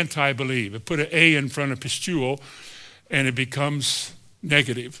anti-faith, anti-believe. It put an A in front of pistuo, and it becomes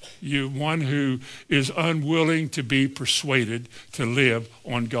negative. One who is unwilling to be persuaded to live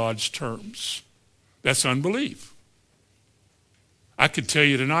on God's terms. That's unbelief. I could tell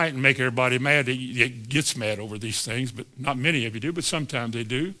you tonight and make everybody mad. It gets mad over these things, but not many of you do, but sometimes they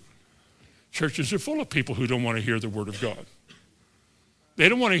do. Churches are full of people who don't want to hear the word of God. They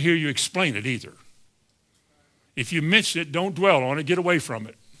don't want to hear you explain it either. If you mention it, don't dwell on it. Get away from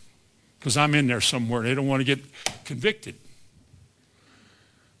it. Because I'm in there somewhere. They don't want to get convicted.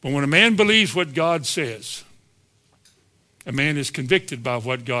 But when a man believes what God says, a man is convicted by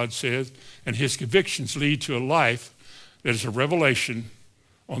what God says, and his convictions lead to a life that is a revelation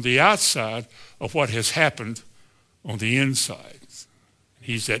on the outside of what has happened on the inside.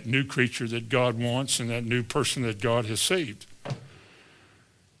 He's that new creature that God wants and that new person that God has saved.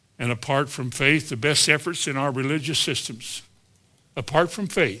 And apart from faith, the best efforts in our religious systems, apart from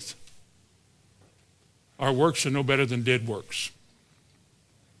faith, our works are no better than dead works.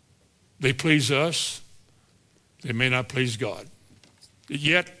 They please us. They may not please God.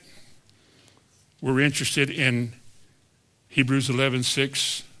 Yet, we're interested in Hebrews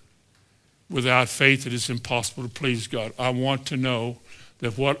 11:6. Without faith, it is impossible to please God. I want to know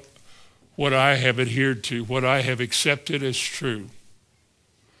that what I have adhered to, what I have accepted as true,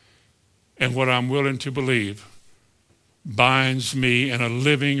 and what I'm willing to believe binds me in a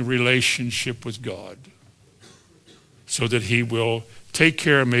living relationship with God so that he will take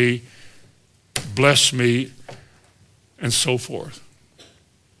care of me, bless me, and so forth.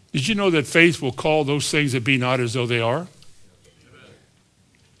 Did you know that faith will call those things that be not as though they are?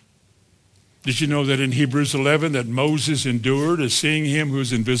 Did you know that in Hebrews 11 that Moses endured as seeing him who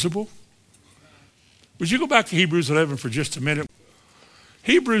is invisible? Would you go back to Hebrews 11 for just a minute?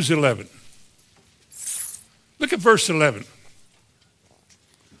 Hebrews 11. Look at verse 11.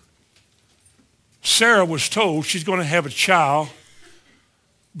 Sarah was told she's going to have a child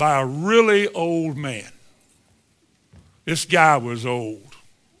by a really old man. This guy was old.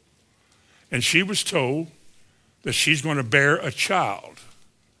 And she was told that she's going to bear a child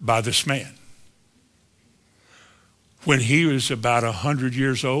by this man. When he was about 100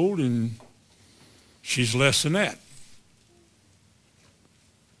 years old and she's less than that.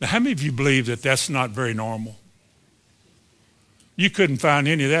 Now, how many of you believe that that's not very normal? You couldn't find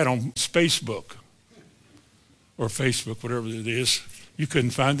any of that on Facebook or Facebook, whatever it is. You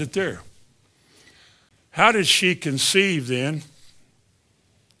couldn't find it there. How did she conceive then?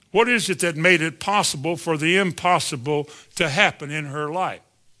 What is it that made it possible for the impossible to happen in her life?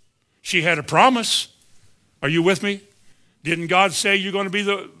 She had a promise. Are you with me? Didn't God say you're going to be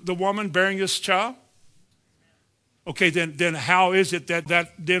the woman bearing this child? Okay, then how is it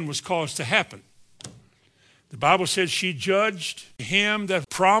that then was caused to happen? The Bible says she judged him that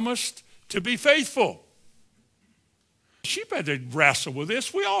promised to be faithful. She had to wrestle with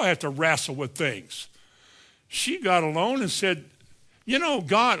this. We all have to wrestle with things. She got alone and said, you know,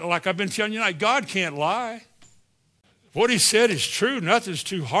 God, like I've been telling you tonight, God can't lie. What he said is true. Nothing's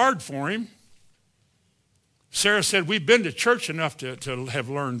too hard for him. Sarah said, we've been to church enough to have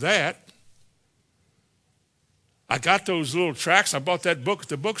learned that. I got those little tracts. I bought that book at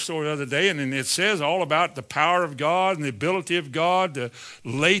the bookstore the other day, and it says all about the power of God and the ability of God, the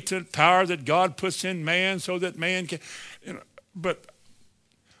latent power that God puts in man so that man can. You know, but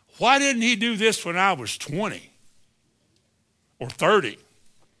why didn't he do this when I was 20 or 30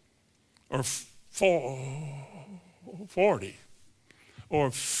 or 40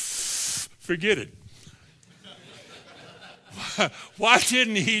 or forget it? Why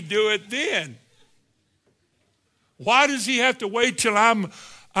didn't he do it then? Why does he have to wait till I'm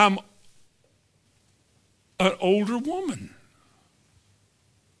an older woman?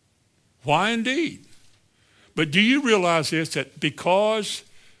 Why indeed? But do you realize this, that because,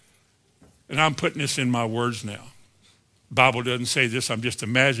 and I'm putting this in my words now, the Bible doesn't say this, I'm just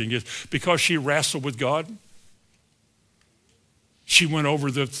imagining this, because she wrestled with God, she went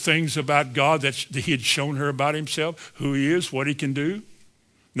over the things about God that he had shown her about himself, who he is, what he can do.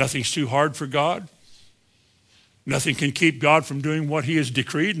 Nothing's too hard for God. Nothing can keep God from doing what he has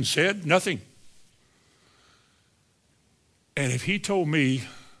decreed and said. Nothing. And if he told me,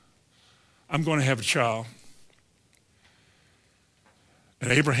 I'm going to have a child,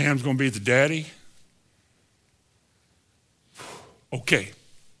 and Abraham's going to be the daddy, okay,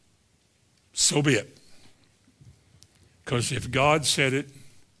 so be it. Because if God said it,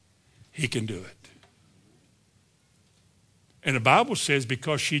 he can do it. And the Bible says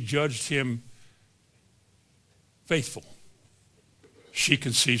because she judged him faithful. she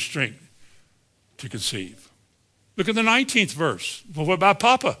conceived strength to conceive. Look at the 19th verse. Well, what about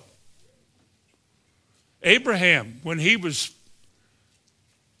Papa? Abraham, when he was,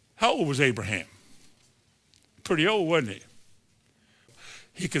 how old was Abraham? Pretty old, wasn't he?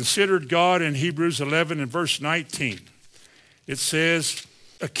 He considered God in Hebrews 11 and verse 19. It says,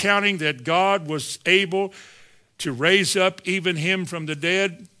 accounting that God was able to raise up even him from the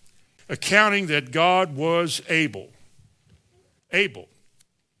dead, accounting that God was able, that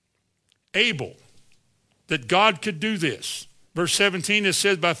God could do this. Verse 17, it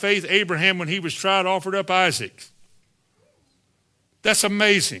says, by faith, Abraham, when he was tried, offered up Isaac. That's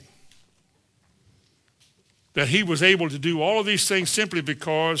amazing. That he was able to do all of these things simply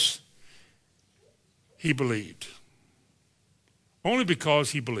because he believed. Only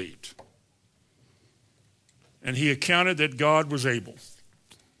because he believed. And he accounted that God was able.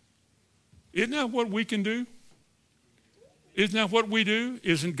 Isn't that what we can do? Isn't that what we do?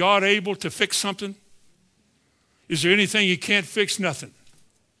 Isn't God able to fix something? Is there anything he can't fix? Nothing.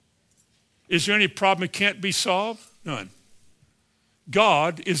 Is there any problem that can't be solved? None.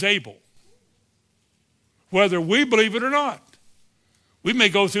 God is able. Whether we believe it or not. We may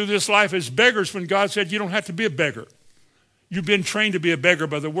go through this life as beggars when God said you don't have to be a beggar. You've been trained to be a beggar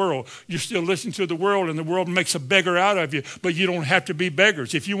by the world. You still listen to the world, and the world makes a beggar out of you, but you don't have to be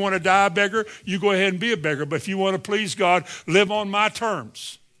beggars. If you want to die a beggar, you go ahead and be a beggar. But if you want to please God, live on my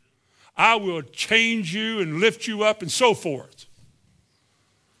terms. I will change you and lift you up and so forth.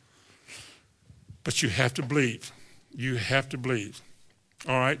 But you have to believe. You have to believe.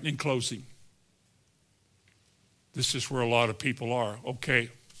 All right, in closing. This is where a lot of people are. Okay,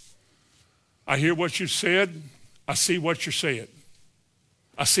 I hear what you said. I see what you're saying.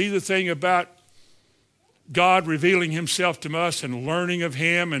 I see the thing about God revealing himself to us and learning of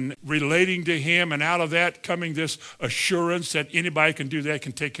him and relating to him, and out of that coming this assurance that anybody can do that,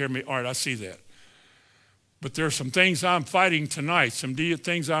 can take care of me. All right, I see that. But there are some things I'm fighting tonight, some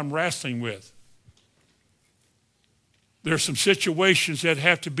things I'm wrestling with. There are some situations that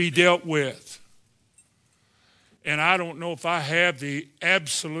have to be dealt with. And I don't know if I have the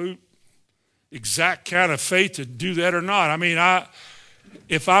absolute exact kind of faith to do that or not. I mean,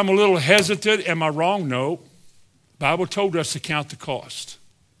 if I'm a little hesitant, am I wrong? No. The Bible told us to count the cost.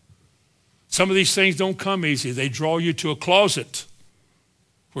 Some of these things don't come easy. They draw you to a closet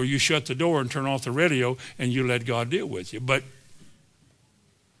where you shut the door and turn off the radio and you let God deal with you. But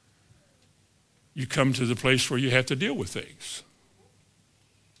you come to the place where you have to deal with things.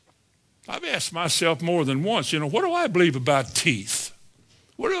 I've asked myself more than once, what do I believe about teeth?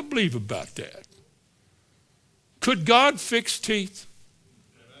 What do I believe about that? Could God fix teeth?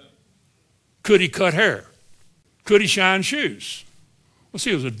 Could he cut hair? Could he shine shoes? Well,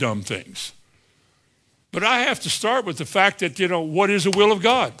 see, those are dumb things. But I have to start with the fact that, what is the will of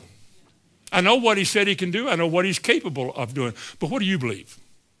God? I know what he said he can do. I know what he's capable of doing. But what do you believe?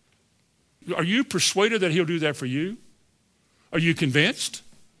 Are you persuaded that he'll do that for you? Are you convinced?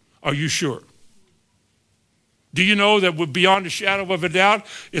 Are you sure? Do you know that beyond a shadow of a doubt,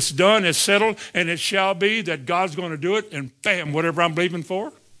 it's done, it's settled, and it shall be that God's going to do it, and bam, whatever I'm believing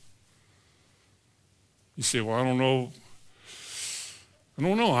for? You say, well, I don't know.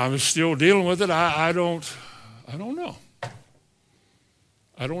 I was still dealing with it. I don't know.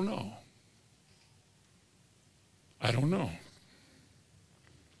 I don't know.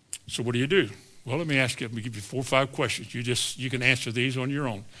 So what do you do? Well, let me ask you, let me give you 4 or 5 questions. You can answer these on your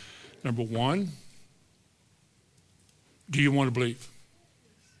own. Number 1, do you want to believe?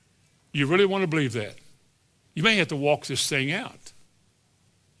 You really want to believe that? You may have to walk this thing out.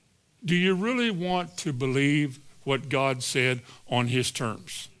 Do you really want to believe what God said on his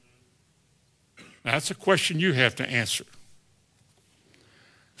terms? Now, that's a question you have to answer.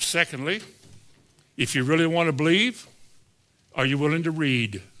 Secondly, if you really want to believe, are you willing to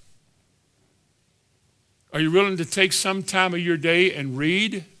read? Are you willing to take some time of your day and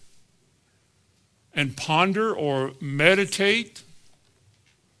read and ponder or meditate?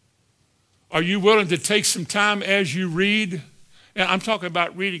 Are you willing to take some time as you read? And I'm talking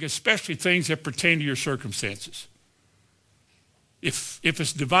about reading especially things that pertain to your circumstances. If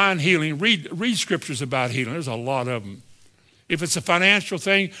it's divine healing, read scriptures about healing. There's a lot of them. If it's a financial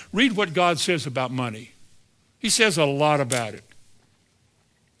thing, read what God says about money. He says a lot about it.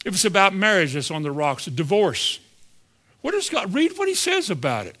 If it's about marriage that's on the rocks, a divorce, what does God, read what he says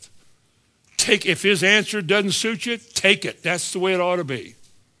about it. If his answer doesn't suit you, take it. That's the way it ought to be.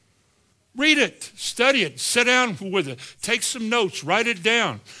 Read it, study it, sit down with it, take some notes, write it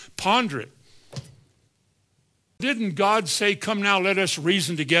down, ponder it. Didn't God say, come now, let us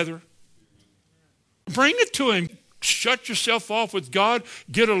reason together? Bring it to him. shut yourself off with God,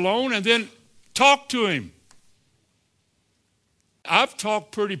 get alone, and then talk to him. I've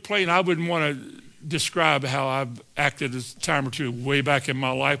talked pretty plain. I wouldn't want to describe how I've acted a time or two way back in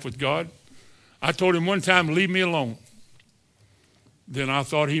my life with God. I told him one time, leave me alone. Then I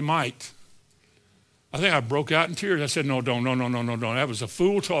thought he might. I think I broke out in tears. I said, no. That was a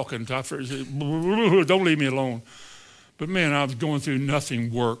fool talking. Don't leave me alone. But man, I was going through,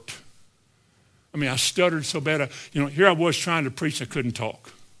 nothing worked. I mean, I stuttered so bad. Here I was trying to preach. I couldn't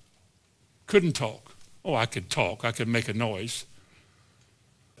talk. Oh, I could talk. I could make a noise.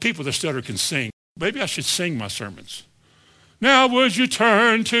 People that stutter can sing. Maybe I should sing my sermons. Now would you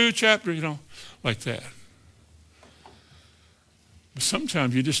turn to chapter, like that. But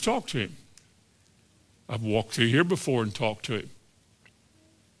sometimes you just talk to him. I've walked through here before and talked to him.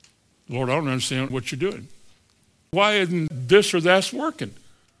 Lord, I don't understand what you're doing. Why isn't this or that's working?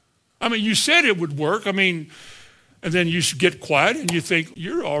 I mean, you said it would work. And then you get quiet and you think,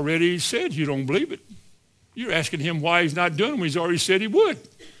 you already said you don't believe it. You're asking him why he's not doing it when he's already said he would.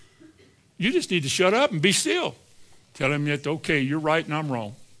 You just need to shut up and be still. Tell him that, okay, you're right and I'm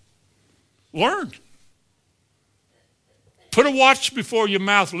wrong. Learn. Put a watch before your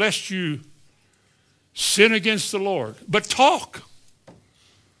mouth lest you sin against the Lord. But talk.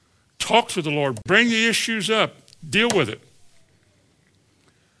 Talk to the Lord. Bring the issues up. Deal with it.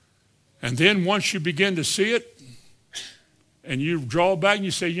 And then once you begin to see it, and you draw back and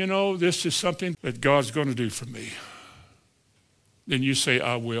you say, this is something that God's going to do for me. Then you say,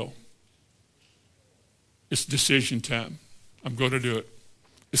 I will. It's decision time. I'm going to do it.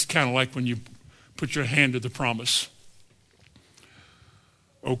 It's kind of like when you put your hand to the promise.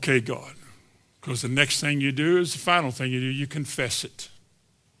 Okay, God. Because the next thing you do is the final thing you do. You confess it.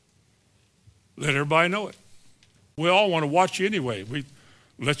 Let everybody know it. We all want to watch you anyway. We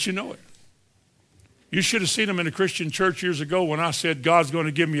let you know it. You should have seen them in a Christian church years ago when I said, God's going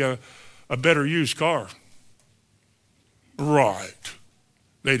to give me a better used car. Right.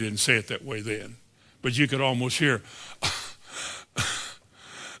 They didn't say it that way then. But you could almost hear,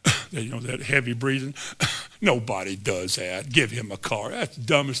 that heavy breathing. Nobody does that. Give him a car. That's the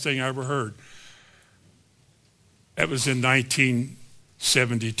dumbest thing I ever heard. That was in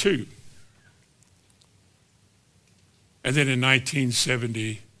 1972. And then in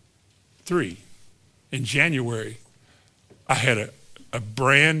 1973, in January, I had a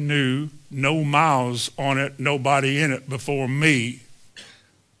brand new, no miles on it, nobody in it before me,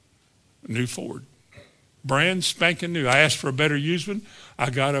 new Ford. Brand spanking new. I asked for a better used one.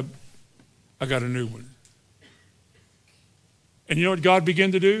 I got a new one. And you know what God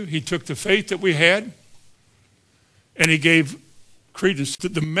began to do? He took the faith that we had and he gave credence to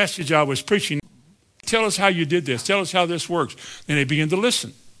the message I was preaching. Tell us how you did this. Tell us how this works. And they began to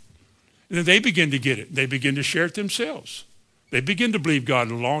listen. And then they begin to get it. They begin to share it themselves. They begin to believe God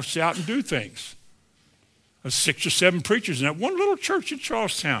and launch out and do things. 6 or 7 preachers in that one little church in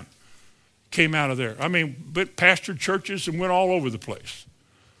Charlestown came out of there. But pastored churches and went all over the place.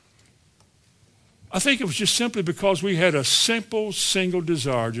 I think it was just simply because we had a simple, single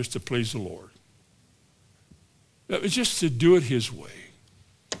desire just to please the Lord. It was just to do it his way.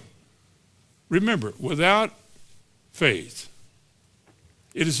 Remember, without faith,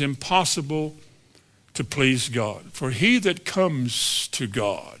 it is impossible to please God. For he that comes to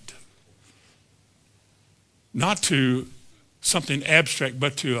God, not to something abstract,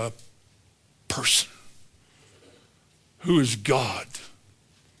 but to a person who is God,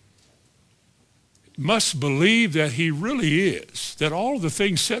 must believe that he really is, that all the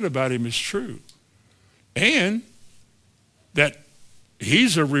things said about him is true, and that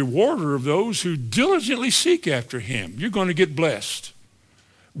he's a rewarder of those who diligently seek after him. You're going to get blessed.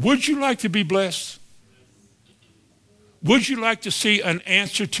 Would you like to be blessed? Would you like to see an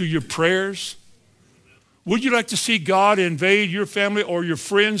answer to your prayers? Would you like to see God invade your family or your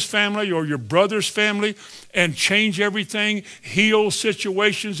friend's family or your brother's family and change everything, heal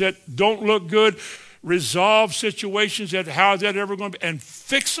situations that don't look good, resolve situations that how is that ever going to be, and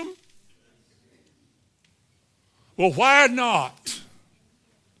fix them? Well, why not?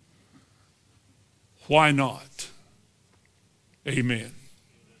 Why not? Amen.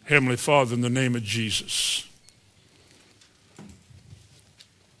 Heavenly Father, in the name of Jesus,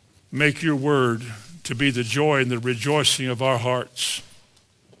 make your word to be the joy and the rejoicing of our hearts.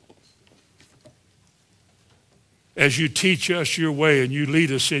 As you teach us your way and you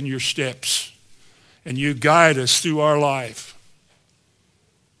lead us in your steps and you guide us through our life,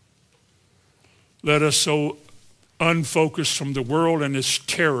 let us so unfocus from the world and its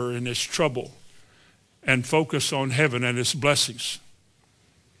terror and its trouble and focus on heaven and its blessings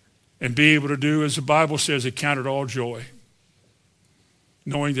and be able to do, as the Bible says, it counted all joy,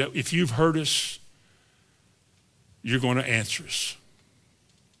 knowing that if you've hurt us, you're going to answer us.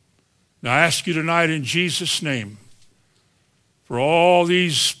 Now I ask you tonight in Jesus' name, for all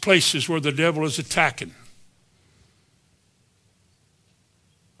these places where the devil is attacking,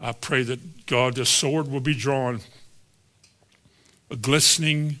 I pray that, God, the sword will be drawn, a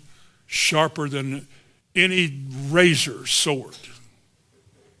glistening, sharper than any razor sword,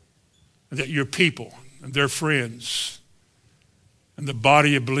 and that your people and their friends and the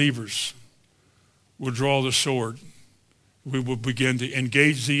body of believers will draw the sword. We will begin to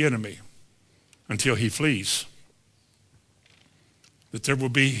engage the enemy until he flees. That there will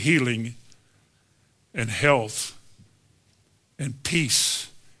be healing and health and peace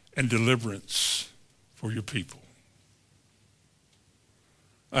and deliverance for your people.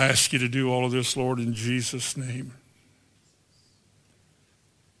 I ask you to do all of this, Lord, in Jesus' name.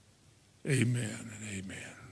 Amen and amen.